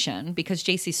conversation because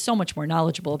JC's so much more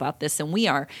knowledgeable about this than we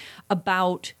are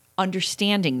about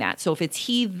understanding that. So if it's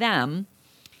he, them,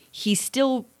 he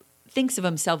still thinks of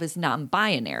himself as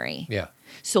non-binary. Yeah.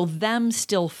 So them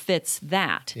still fits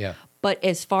that. Yeah. But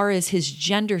as far as his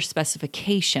gender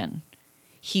specification,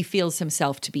 he feels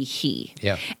himself to be he.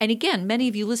 Yeah. And again, many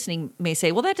of you listening may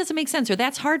say, well, that doesn't make sense or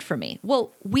that's hard for me.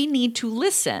 Well, we need to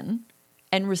listen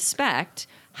and respect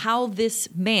how this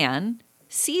man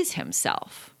sees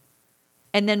himself.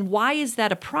 And then why is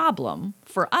that a problem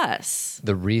for us?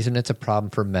 The reason it's a problem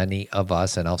for many of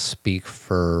us, and I'll speak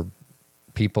for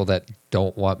people that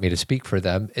don't want me to speak for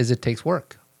them, is it takes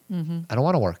work. I don't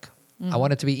want to work. I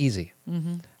want it to be easy.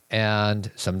 And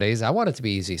some days I want it to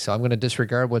be easy. So I'm going to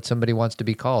disregard what somebody wants to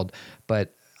be called.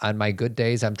 But on my good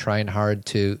days, I'm trying hard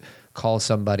to call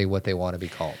somebody what they want to be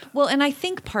called. Well, and I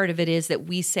think part of it is that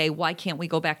we say, why can't we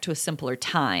go back to a simpler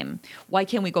time? Why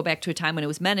can't we go back to a time when it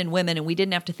was men and women and we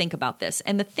didn't have to think about this?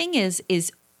 And the thing is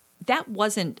that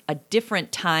wasn't a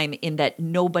different time in that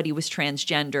nobody was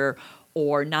transgender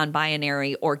or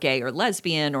non-binary or gay or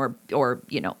lesbian or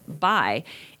bi.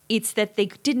 It's that they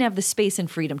didn't have the space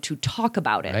and freedom to talk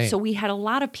about it. Right. So we had a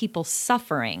lot of people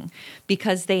suffering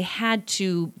because they had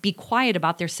to be quiet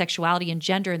about their sexuality and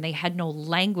gender, and they had no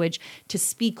language to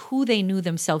speak who they knew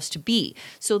themselves to be.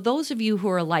 So those of you who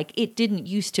are like, it didn't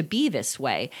used to be this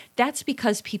way, that's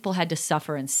because people had to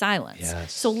suffer in silence.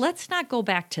 Yes. So let's not go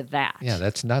back to that. Yeah,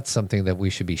 that's not something that we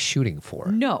should be shooting for.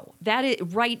 No, that is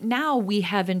right now we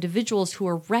have individuals who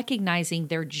are recognizing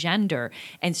their gender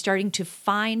and starting to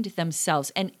find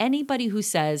themselves. And anybody who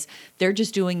says they're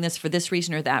just doing this for this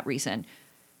reason or that reason,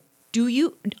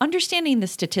 understanding the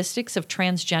statistics of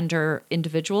transgender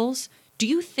individuals, do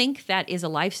you think that is a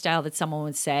lifestyle that someone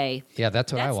would say, Yeah,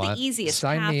 that's what I that's want. the easiest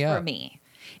Sign path me for up. me?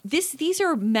 These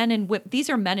are men and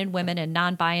women and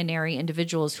non-binary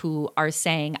individuals who are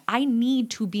saying, I need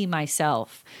to be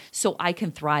myself so I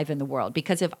can thrive in the world.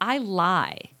 Because if I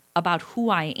lie about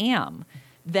who I am,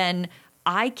 then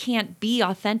I can't be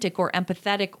authentic or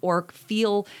empathetic or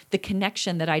feel the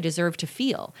connection that I deserve to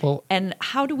feel. Well- and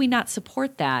how do we not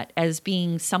support that as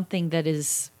being something that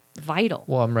is vital?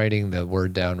 Well, I'm writing the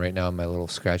word down right now on my little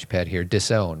scratch pad here.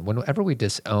 Disown. Whenever we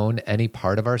disown any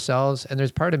part of ourselves, and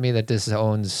there's part of me that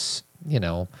disowns,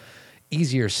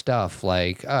 easier stuff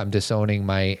like I'm disowning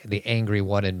the angry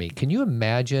one in me. Can you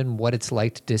imagine what it's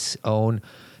like to disown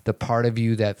the part of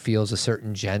you that feels a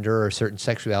certain gender or a certain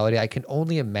sexuality? I can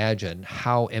only imagine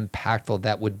how impactful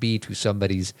that would be to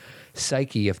somebody's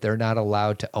psyche if they're not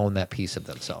allowed to own that piece of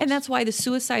themselves. And that's why the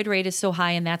suicide rate is so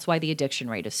high, and that's why the addiction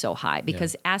rate is so high,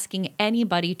 because asking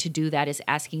anybody to do that is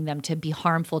asking them to be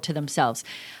harmful to themselves.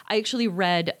 I actually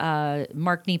read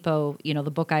Mark Nepo,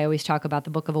 the book I always talk about, the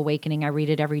Book of Awakening. I read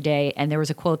it every day, and there was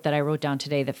a quote that I wrote down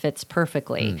today that fits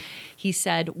perfectly. He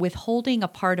said, withholding a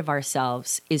part of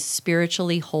ourselves is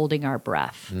spiritually holding our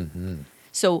breath.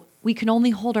 So we can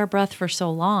only hold our breath for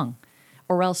so long,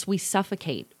 or else we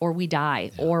suffocate, or we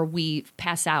die, or we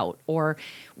pass out, or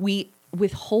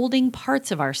withholding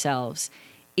parts of ourselves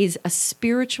is a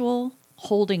spiritual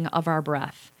holding of our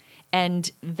breath. And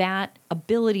that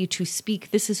ability to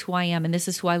speak, this is who I am, and this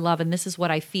is who I love, and this is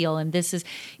what I feel, and this is,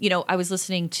 I was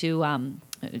listening to,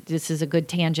 this is a good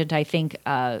tangent, I think,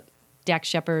 Dax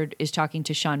Shepard is talking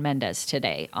to Shawn Mendes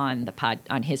today on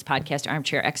his podcast,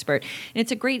 Armchair Expert. And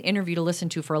it's a great interview to listen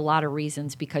to for a lot of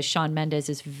reasons, because Shawn Mendes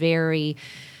is very,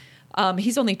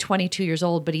 he's only 22 years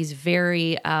old, but he's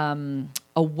very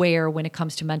aware when it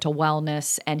comes to mental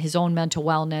wellness and his own mental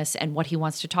wellness and what he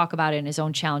wants to talk about and his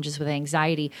own challenges with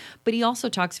anxiety. But he also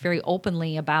talks very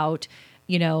openly about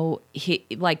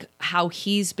how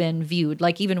he's been viewed.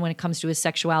 Like even when it comes to his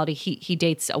sexuality, he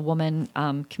dates a woman,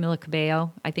 Camila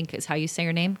Cabello, I think is how you say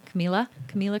her name. Camila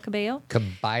Cabello?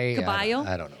 Caballo?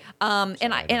 I don't know.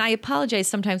 And I apologize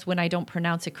sometimes when I don't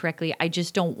pronounce it correctly. I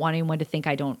just don't want anyone to think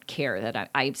I don't care, that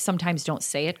I sometimes don't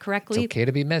say it correctly. It's okay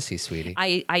to be messy, sweetie.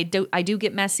 I do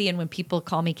get messy, and when people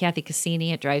call me Kathy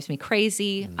Cassini, it drives me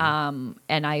crazy. And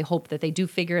I hope that they do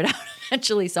figure it out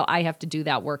eventually, so I have to do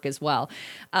that work as well.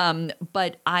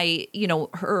 But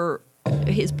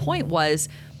his point was,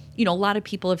 a lot of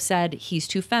people have said he's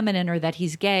too feminine, or that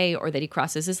he's gay, or that he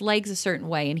crosses his legs a certain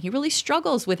way, and he really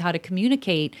struggles with how to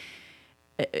communicate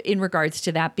in regards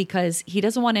to that, because he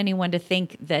doesn't want anyone to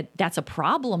think that that's a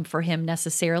problem for him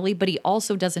necessarily, but he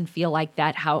also doesn't feel like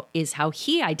that is how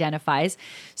he identifies.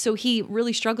 So he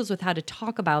really struggles with how to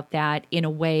talk about that in a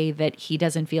way that he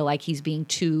doesn't feel like he's being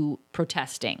too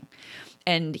protesting.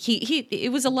 And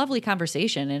it was a lovely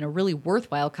conversation and a really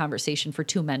worthwhile conversation for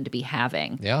two men to be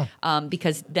having. Yeah.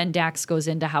 Because then Dax goes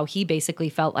into how he basically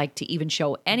felt like to even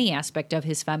show any aspect of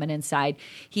his feminine side,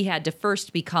 he had to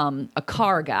first become a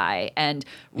car guy and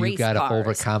race You've got to cars.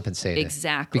 overcompensate it.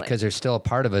 Exactly. Because there's still a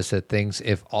part of us that thinks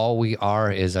if all we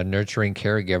are is a nurturing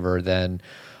caregiver, then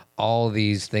all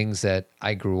these things that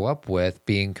I grew up with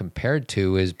being compared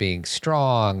to as being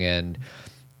strong and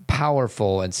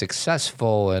powerful and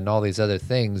successful and all these other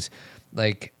things.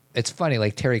 Like, it's funny,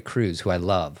 like Terry Crews, who I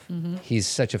love. He's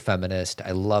such a feminist.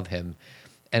 I love him.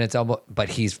 And it's almost, but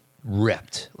he's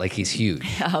ripped, like he's huge.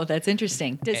 Oh, that's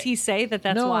interesting. Does he say that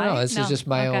that's no, why? No, this is just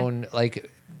my Okay. own,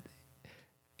 like,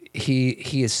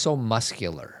 he is so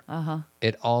muscular.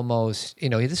 It almost,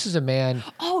 this is a man.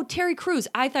 Oh, Terry Crews.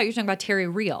 I thought you were talking about Terry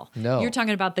Real. No. You're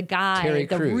talking about the guy, Terry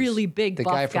the Crews, really big the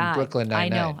buff guy from Brooklyn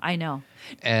Nine-Nine. I know.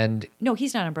 And No,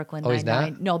 he's not on Brooklyn Oh, he's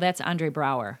Nine-Nine. not? No, that's Andre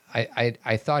Brower.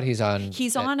 I thought he's on.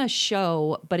 He's on a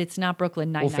show, but it's not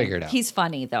Brooklyn Nine-Nine. We'll figure it out. He's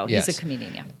funny, though. Yes. He's a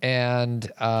comedian, yeah. And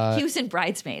He was in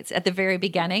Bridesmaids at the very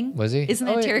beginning. was he? Isn't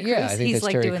that Oh, Terry Crews? Yeah, I think he's that's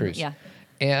like Terry doing, Crews. yeah.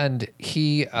 And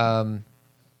he,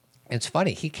 it's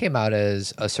funny. He came out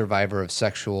as a survivor of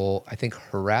sexual, I think,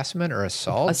 harassment or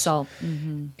assault. Assault.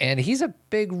 And he's a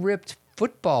big, ripped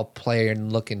football player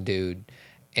and looking dude.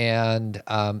 And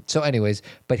so, anyways,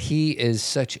 but he is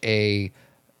such a,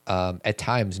 at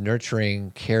times,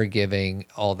 nurturing, caregiving,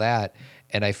 all that.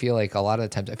 And I feel like a lot of the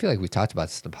times, I feel like we talked about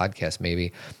this in the podcast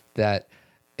maybe, that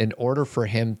in order for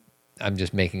him, I'm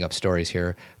just making up stories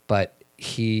here, but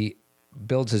he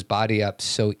builds his body up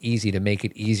so easy to make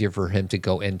it easier for him to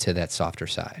go into that softer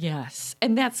side. Yes.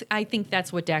 And I think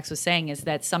that's what Dax was saying, is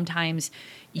that sometimes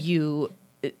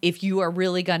if you are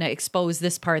really going to expose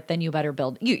this part, then you better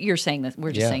build. You're saying that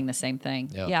we're just Yeah. saying the same thing.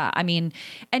 Yeah. Yeah. I mean,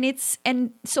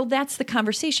 and so that's the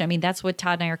conversation. I mean, that's what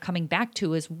Todd and I are coming back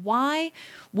to, is why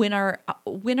when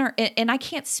and I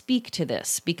can't speak to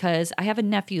this because I have a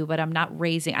nephew, but I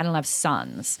don't have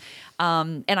sons.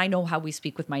 And I know how we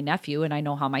speak with my nephew, and I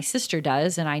know how my sister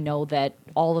does. And I know that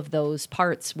all of those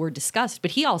parts were discussed,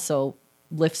 but he also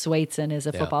lifts weights and is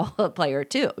a football player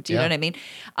too. Do you know what I mean?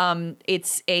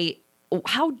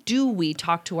 How do we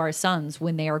talk to our sons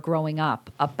when they are growing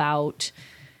up about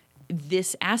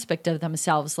this aspect of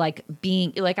themselves? Like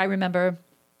I remember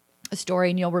a story,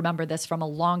 and you'll remember this from a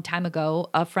long time ago,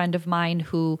 a friend of mine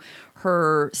who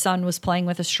her son was playing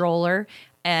with a stroller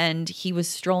and he was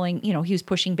strolling, he was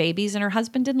pushing babies, and her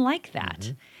husband didn't like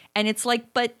that. And it's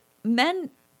like, but men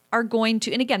are going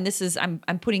to, and again, this is, I'm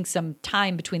putting some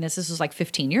time between this. This was like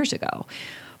 15 years ago,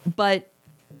 but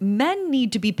men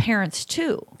need to be parents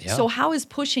too. Yeah. So how is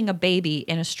pushing a baby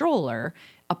in a stroller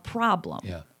a problem?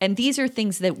 Yeah. And these are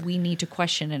things that we need to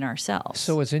question in ourselves.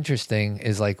 So what's interesting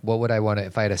is, like, what would I want to,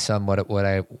 if I had a son, what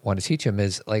I want to teach him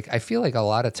is, like, I feel like a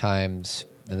lot of times,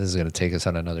 and this is going to take us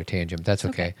on another tangent, that's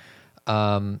okay.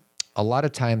 A lot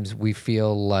of times we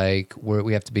feel like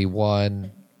we have to be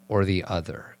one or the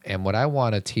other. And what I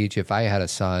want to teach, if I had a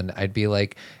son, I'd be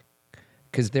like,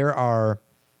 because there are,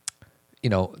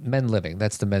 Men Living,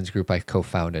 that's the men's group I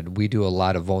co-founded. We do a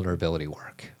lot of vulnerability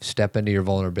work. Step into your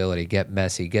vulnerability, get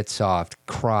messy, get soft,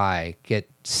 cry, get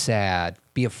sad,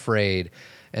 be afraid,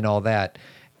 and all that.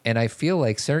 And I feel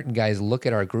like certain guys look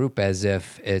at our group as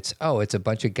if it's a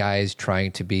bunch of guys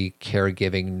trying to be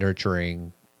caregiving,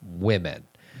 nurturing women.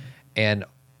 And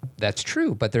that's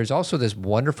true, but there's also this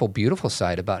wonderful, beautiful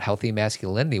side about healthy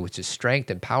masculinity, which is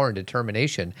strength and power and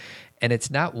determination. And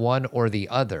it's not one or the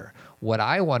other. What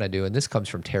I want to do, and this comes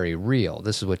from Terry Real,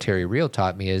 this is what Terry Real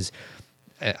taught me, is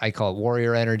I call it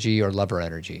warrior energy or lover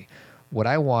energy. What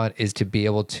I want is to be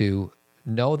able to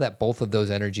know that both of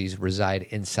those energies reside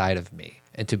inside of me,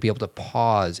 and to be able to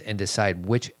pause and decide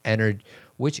which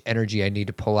energy I need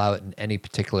to pull out in any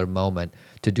particular moment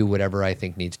to do whatever I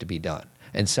think needs to be done.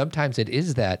 And sometimes it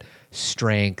is that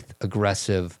strength,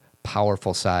 aggressive,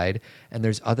 powerful side, and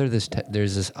there's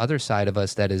this other side of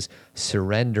us that is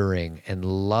surrendering and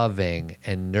loving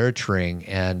and nurturing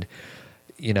and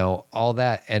all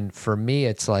that. And for me,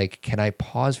 it's like, can I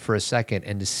pause for a second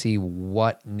and to see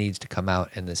what needs to come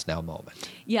out in this now moment?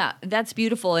 Yeah, that's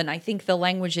beautiful. And I think the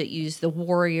language that you use, the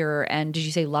warrior, and did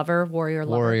you say lover, warrior,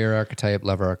 lover? Warrior archetype,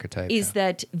 lover archetype. Is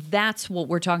that's what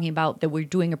we're talking about, that we're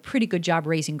doing a pretty good job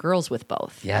raising girls with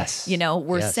both. Yes.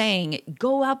 We're Yes. saying,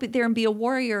 go out there and be a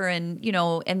warrior, and,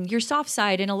 and your soft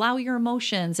side, and allow your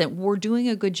emotions. And we're doing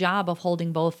a good job of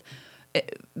holding both,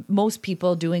 most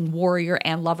people doing warrior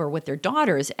and lover with their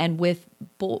daughters, and with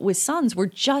with sons, we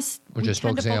just tend to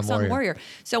focusing on focus on warrior. warrior.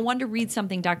 So I wanted to read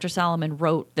something Dr. Solomon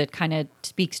wrote that kind of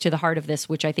speaks to the heart of this,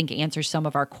 which I think answers some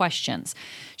of our questions.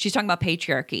 She's talking about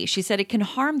patriarchy. She said it can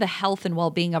harm the health and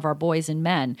well-being of our boys and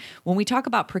men. When we talk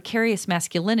about precarious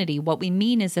masculinity, what we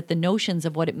mean is that the notions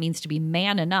of what it means to be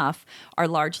man enough are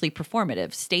largely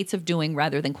performative, states of doing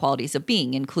rather than qualities of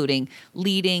being, including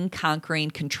leading, conquering,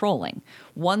 controlling.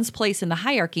 One's place in the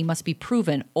hierarchy must be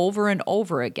proven over and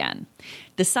over again.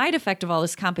 The side effect of all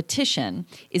this competition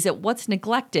is that what's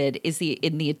neglected is the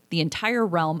entire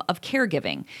realm of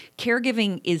caregiving.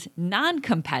 Caregiving is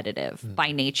non-competitive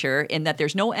by nature in that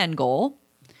there's no end goal.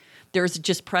 There's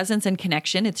just presence and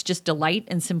connection. It's just delight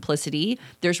and simplicity.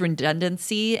 There's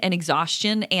redundancy and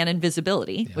exhaustion and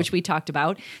invisibility, which we talked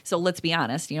about. So let's be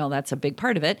honest, that's a big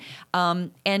part of it.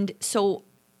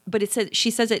 But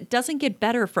she says it doesn't get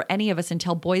better for any of us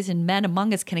until boys and men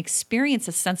among us can experience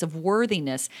a sense of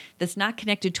worthiness that's not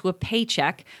connected to a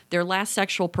paycheck, their last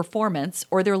sexual performance,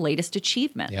 or their latest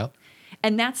achievement. Yep.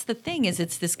 And that's the thing, is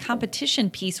it's this competition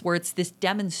piece where it's this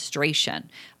demonstration.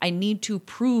 I need to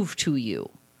prove to you.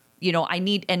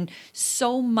 And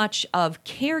so much of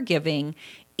caregiving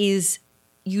is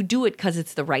you do it because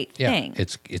it's the right thing.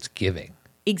 It's giving.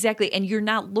 Exactly. And you're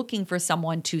not looking for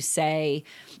someone to say,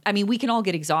 we can all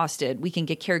get exhausted. We can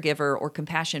get caregiver or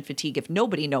compassion fatigue if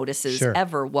nobody notices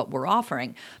ever what we're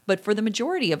offering. But for the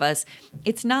majority of us,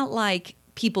 it's not like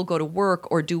people go to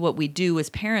work or do what we do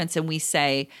as parents and we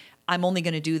say, I'm only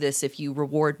going to do this if you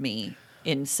reward me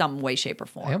in some way, shape, or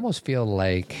form. I almost feel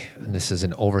like, and this is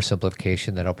an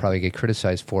oversimplification that I'll probably get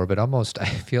criticized for, but I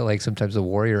feel like sometimes the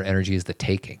warrior energy is the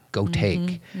taking,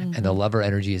 take, and the lover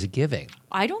energy is giving.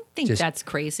 I don't think that's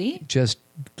crazy. Just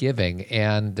giving.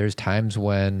 And there's times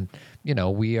when,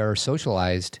 we are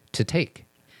socialized to take.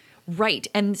 Right.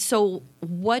 And so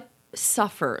what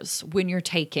suffers when you're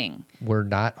taking? We're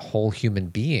not whole human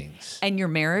beings. And your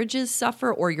marriages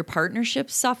suffer, or your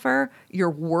partnerships suffer, your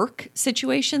work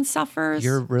situation suffers.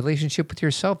 Your relationship with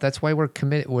yourself. That's why we're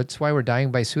committed. That's why we're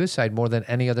dying by suicide more than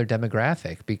any other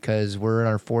demographic, because we're in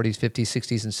our 40s, 50s,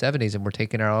 60s, and 70s, and we're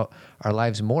taking our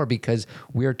lives more because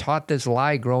we are taught this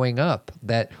lie growing up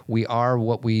that we are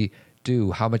what we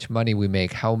do, how much money we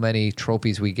make, how many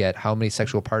trophies we get, how many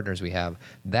sexual partners we have.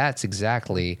 That's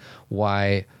exactly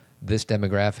why this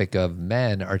demographic of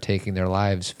men are taking their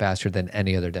lives faster than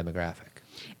any other demographic.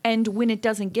 And when it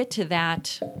doesn't get to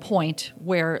that point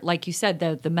where, like you said,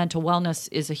 the mental wellness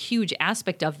is a huge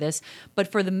aspect of this,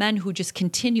 but for the men who just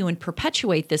continue and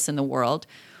perpetuate this in the world,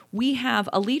 we have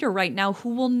a leader right now who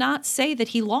will not say that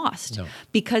he lost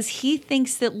because he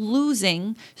thinks that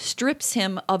losing strips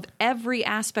him of every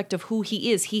aspect of who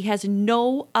he is. He has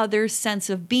no other sense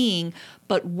of being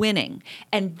but winning.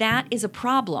 And that is a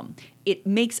problem. It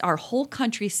makes our whole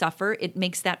country suffer. It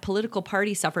makes that political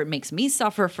party suffer. It makes me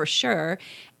suffer for sure.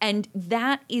 And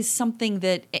that is something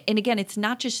that, and again, it's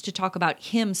not just to talk about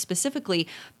him specifically,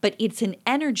 but it's an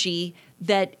energy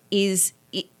that is,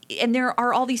 and there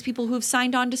are all these people who have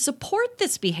signed on to support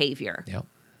this behavior. Yep.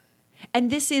 And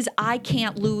this is, I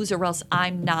can't lose or else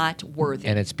I'm not worthy.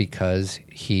 And it's because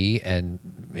he, and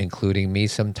including me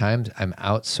sometimes, I'm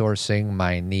outsourcing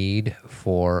my need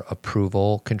for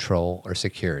approval, control, or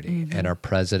security. And our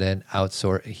president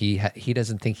he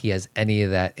doesn't think he has any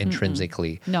of that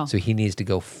intrinsically. No. So he needs to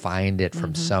go find it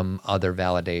from some other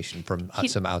validation, from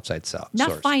some outside source.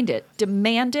 Not find it,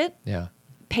 demand it,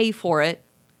 pay for it,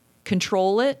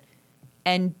 control it,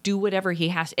 and do whatever he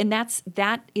has. And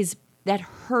that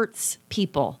hurts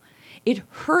people. It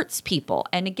hurts people.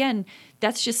 And again,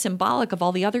 that's just symbolic of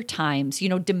all the other times,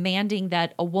 demanding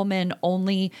that a woman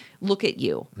only look at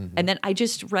you. And then I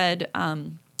just read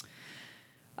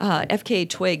FKA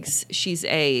Twigs. She's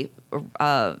an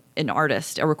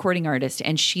artist, a recording artist,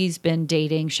 and she's been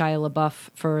dating Shia LaBeouf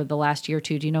for the last year or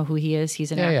two. Do you know who he is?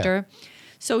 He's an actor. Yeah.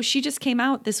 So she just came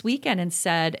out this weekend and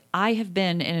said, I have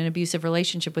been in an abusive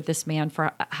relationship with this man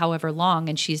for however long.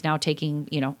 And she's now taking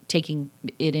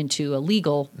it into a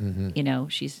legal,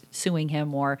 she's suing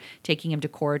him or taking him to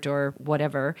court or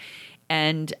whatever.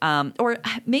 And, or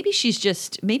maybe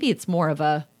it's more of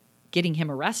a getting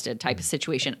him arrested type of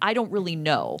situation. I don't really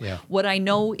know. Yeah. What I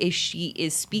know is she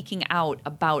is speaking out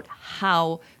about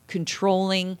how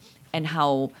controlling and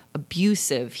how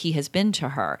abusive he has been to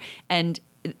her. And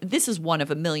this is one of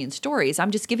a million stories.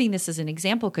 I'm just giving this as an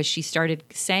example because she started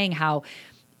saying how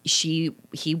he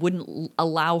wouldn't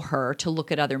allow her to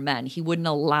look at other men. He wouldn't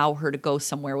allow her to go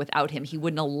somewhere without him. He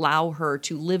wouldn't allow her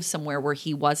to live somewhere where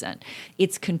he wasn't.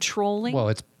 It's controlling. Well,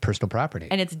 it's personal property.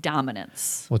 And it's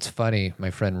dominance. What's funny,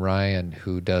 my friend Ryan,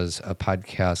 who does a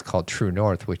podcast called True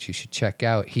North, which you should check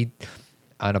out,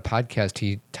 on a podcast,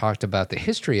 he talked about the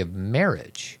history of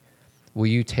marriage. Will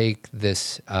you take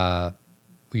this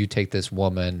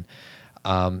woman?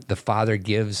 The father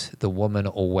gives the woman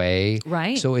away.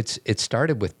 Right. So it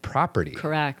started with property.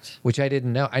 Correct. Which I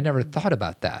didn't know. I never thought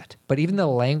about that. But even the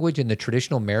language in the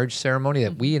traditional marriage ceremony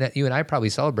that you and I probably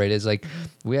celebrate is like,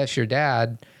 we ask your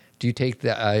dad, do you take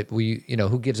the,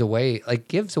 who gives away? Like,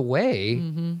 gives away?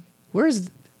 Where's,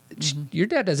 your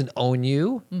dad doesn't own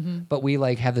you, but we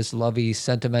like have this lovey,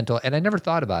 sentimental, and I never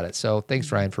thought about it. So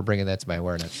thanks, Ryan, for bringing that to my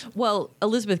awareness. Well,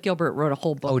 Elizabeth Gilbert wrote a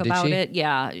whole book did about she? it.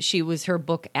 Yeah, her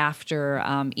book after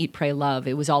Eat, Pray, Love.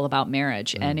 It was all about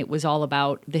marriage, and it was all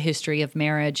about the history of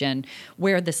marriage and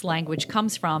where this language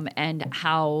comes from and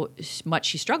how much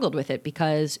she struggled with it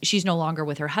because she's no longer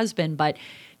with her husband, but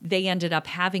they ended up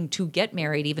having to get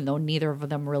married, even though neither of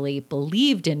them really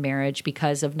believed in marriage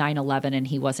because of 9/11, and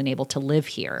he wasn't able to live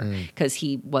here because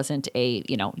he wasn't a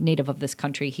native of this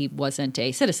country. He wasn't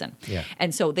a citizen,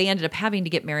 and so they ended up having to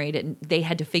get married, and they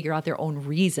had to figure out their own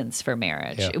reasons for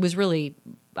marriage. Yeah. It was really,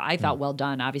 I thought, well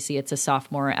done. Obviously, it's a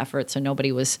sophomore effort, so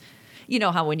nobody was. You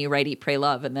know how when you write Eat, Pray,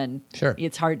 Love, and then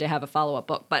it's hard to have a follow-up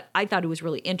book. But I thought it was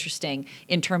really interesting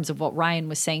in terms of what Ryan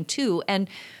was saying too, and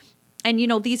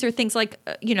these are things like,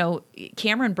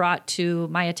 Cameron brought to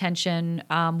my attention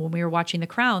when we were watching The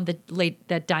Crown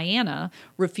that Diana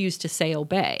refused to say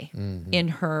obey in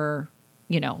her,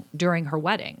 during her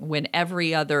wedding when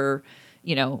every other,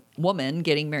 woman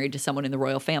getting married to someone in the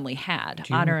royal family had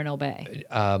honor and obey.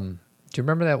 Do you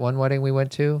remember that one wedding we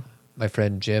went to? My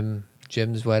friend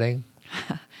Jim's wedding?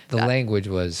 The language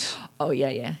was... Oh,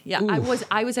 yeah.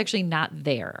 I was actually not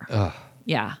there. Ugh.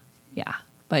 Yeah.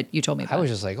 But you told me about I was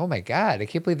it. just like, oh my God, I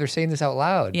can't believe they're saying this out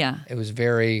loud. Yeah. It was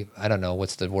very, I don't know,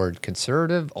 what's the word,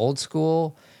 conservative, old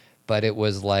school, but it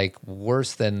was like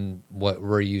worse than what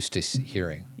we're used to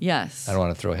hearing. Yes. I don't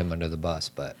want to throw him under the bus,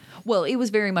 but. Well, it was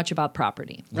very much about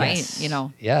property, right?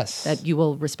 Yes. Yes. That you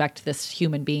will respect this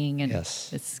human being and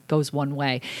it goes one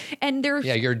way. And there's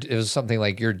it was something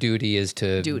like your duty is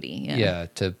to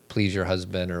to please your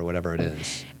husband or whatever it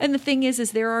is. And the thing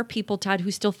is there are people, Todd,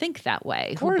 who still think that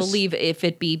way, who believe if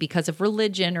it be because of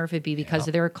religion or if it be because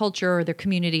of their culture or their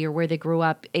community or where they grew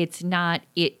up, it's not.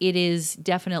 It is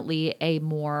definitely a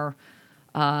more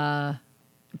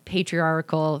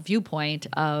patriarchal viewpoint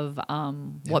of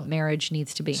what marriage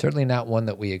needs to be. Certainly not one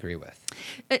that we agree with.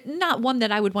 Not one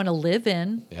that I would want to live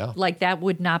in. Yeah. Like that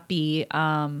would not be,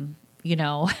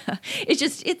 it's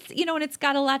just, and it's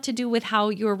got a lot to do with how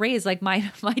you were raised. Like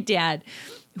my dad,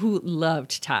 who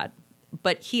loved Todd,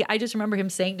 but I just remember him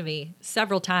saying to me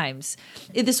several times,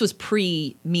 this was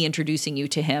pre me introducing you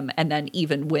to him. And then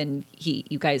even when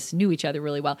you guys knew each other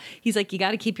really well, he's like, you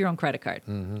got to keep your own credit card.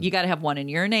 You got to have one in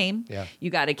your name. Yeah. You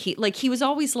got to keep, like, he was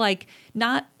always like,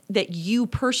 not that you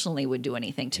personally would do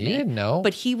anything to me. He didn't know.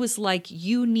 But he was like,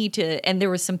 you need to, and there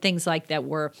were some things like that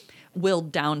were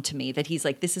willed down to me that he's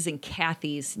like, this is in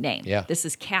Kathy's name. Yeah. This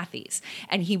is Kathy's.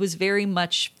 And he was very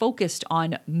much focused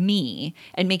on me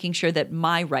and making sure that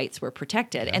my rights were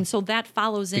protected. And so that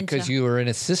follows into... Because you were in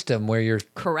a system where your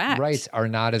Correct. rights are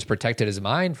not as protected as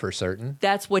mine for certain.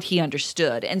 That's what he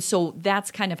understood. And so that's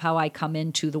kind of how I come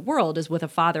into the world, is with a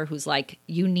father who's like,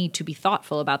 you need to be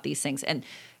thoughtful about these things. And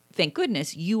thank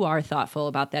goodness you are thoughtful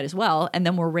about that as well. And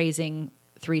then we're raising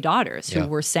 3 daughters who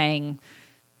were saying...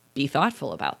 be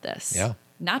thoughtful about this. Yeah.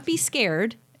 Not be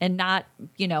scared and not,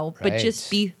 but Right. just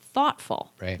be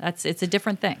thoughtful. Right. It's a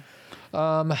different thing.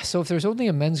 So if there's only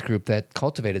a men's group that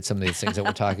cultivated some of these things that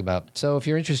we're talking about. So if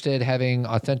you're interested in having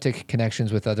authentic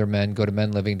connections with other men, go to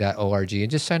menliving.org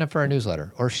and just sign up for our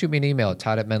newsletter or shoot me an email at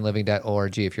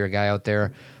todd@menliving.org. If you're a guy out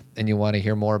there and you want to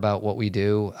hear more about what we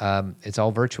do, it's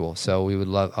all virtual. So we would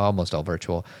love, almost all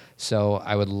virtual. So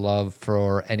I would love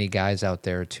for any guys out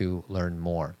there to learn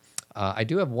more. I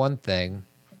do have one thing.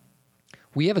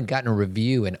 We haven't gotten a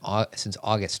review since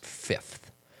August 5th.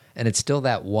 And it's still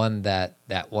that one that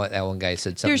one guy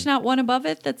said something. There's not one above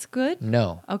it that's good?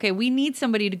 No. Okay, we need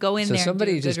somebody to go in So there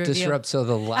somebody and do a just good review. disrupt so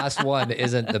the last one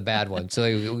isn't the bad one. So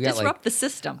we got Disrupt the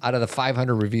system. out of the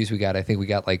 500 reviews we got, I think we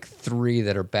got like 3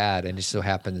 that are bad. And it just so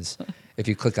happens, if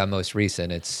you click on most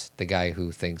recent, it's the guy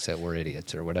who thinks that we're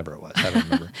idiots or whatever it was. I don't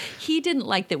remember. He didn't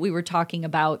like that we were talking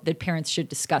about that parents should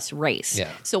discuss race.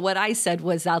 Yeah. So what I said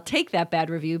was, I'll take that bad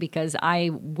review because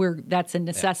that's a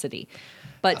necessity.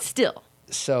 But still.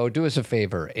 So do us a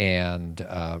favor and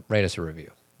write us a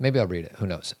review. Maybe I'll read it. Who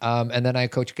knows? And then I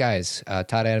coach guys,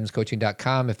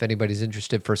 toddadamscoaching.com. If anybody's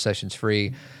interested, first session's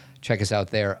free. Check us out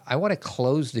there. I want to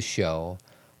close the show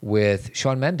with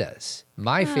Shawn Mendes.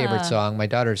 My favorite song. My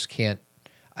daughters can't.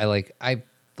 I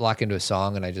lock into a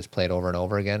song and I just play it over and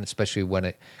over again, especially when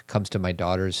it comes to my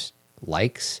daughter's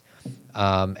likes.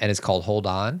 and it's called Hold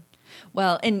On.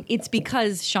 Well, and it's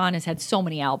because Shawn has had so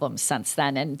many albums since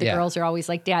then, and the Yeah. girls are always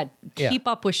like, Dad, Yeah. keep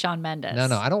up with Shawn Mendes.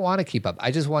 No, I don't want to keep up.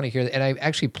 I just want to hear. And I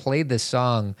actually played this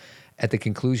song at the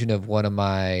conclusion of one of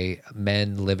my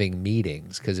Men Living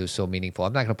meetings because it was so meaningful.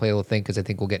 I'm not going to play the whole thing because I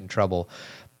think we'll get in trouble.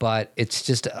 But it's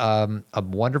just a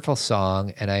wonderful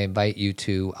song, and I invite you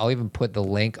to. I'll even put the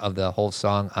link of the whole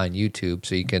song on YouTube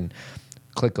so you can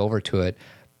click over to it.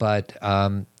 But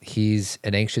he's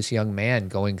an anxious young man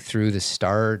going through the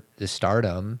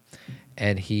stardom,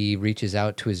 and he reaches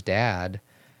out to his dad,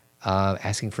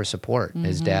 asking for support.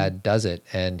 His dad does it,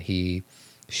 and he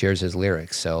shares his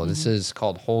lyrics. So this is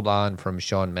called "Hold On" from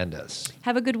Shawn Mendes.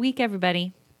 Have a good week,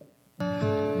 everybody.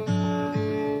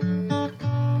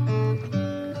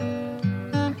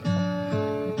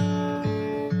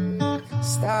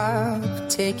 Stop,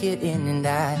 take it in and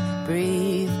I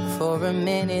breathe for a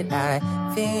minute. I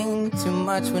think too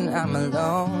much when I'm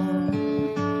alone.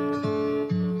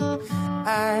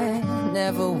 I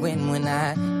never win when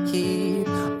I keep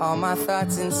all my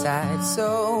thoughts inside,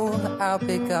 so I'll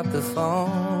pick up the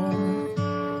phone.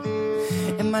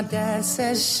 And my dad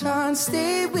says, Shawn,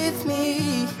 stay with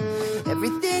me,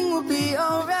 everything will be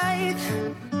alright.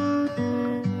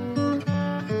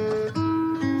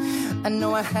 I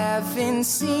know I haven't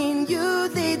seen you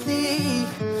lately,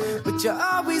 but you're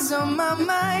always on my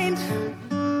mind.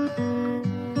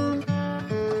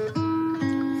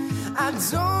 I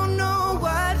don't know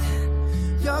what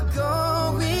you're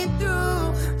going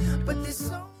through, but there's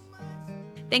so much.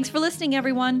 Thanks for listening,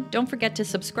 everyone. Don't forget to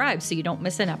subscribe so you don't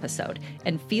miss an episode.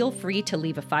 And feel free to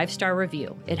leave a 5-star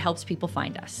review. It helps people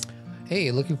find us.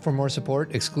 Hey, looking for more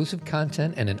support, exclusive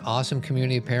content, and an awesome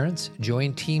community of parents?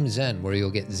 Join Team Zen, where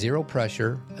you'll get zero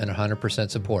pressure and 100%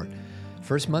 support.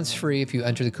 First month's free if you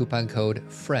enter the coupon code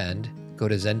FRIEND. Go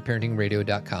to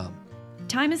zenparentingradio.com.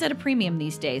 Time is at a premium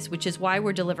these days, which is why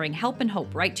we're delivering help and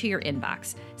hope right to your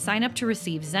inbox. Sign up to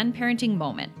receive Zen Parenting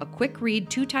Moment, a quick read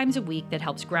 2 times a week that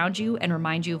helps ground you and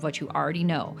remind you of what you already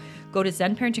know. Go to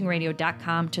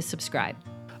zenparentingradio.com to subscribe.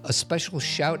 A special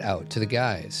shout out to the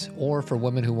guys, or for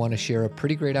women who want to share a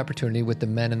pretty great opportunity with the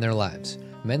men in their lives.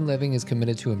 Men Living is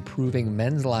committed to improving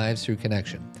men's lives through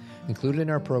connection. Included in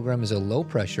our program is a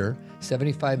low-pressure,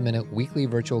 75-minute weekly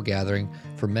virtual gathering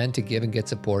for men to give and get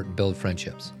support and build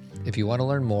friendships. If you want to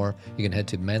learn more, you can head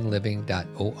to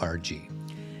menliving.org.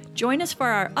 Join us for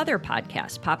our other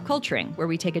podcast, Pop Culturing, where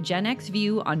we take a Gen X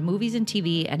view on movies and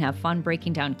TV and have fun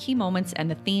breaking down key moments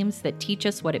and the themes that teach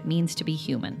us what it means to be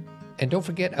human. And don't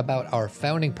forget about our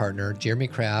founding partner, Jeremy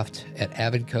Kraft at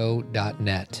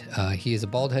avidco.net. He is a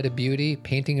bald-headed beauty,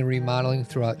 painting and remodeling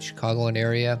throughout Chicago and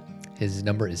area. His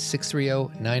number is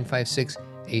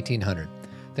 630-956-1800.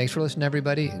 Thanks for listening,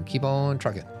 everybody, and keep on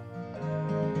trucking.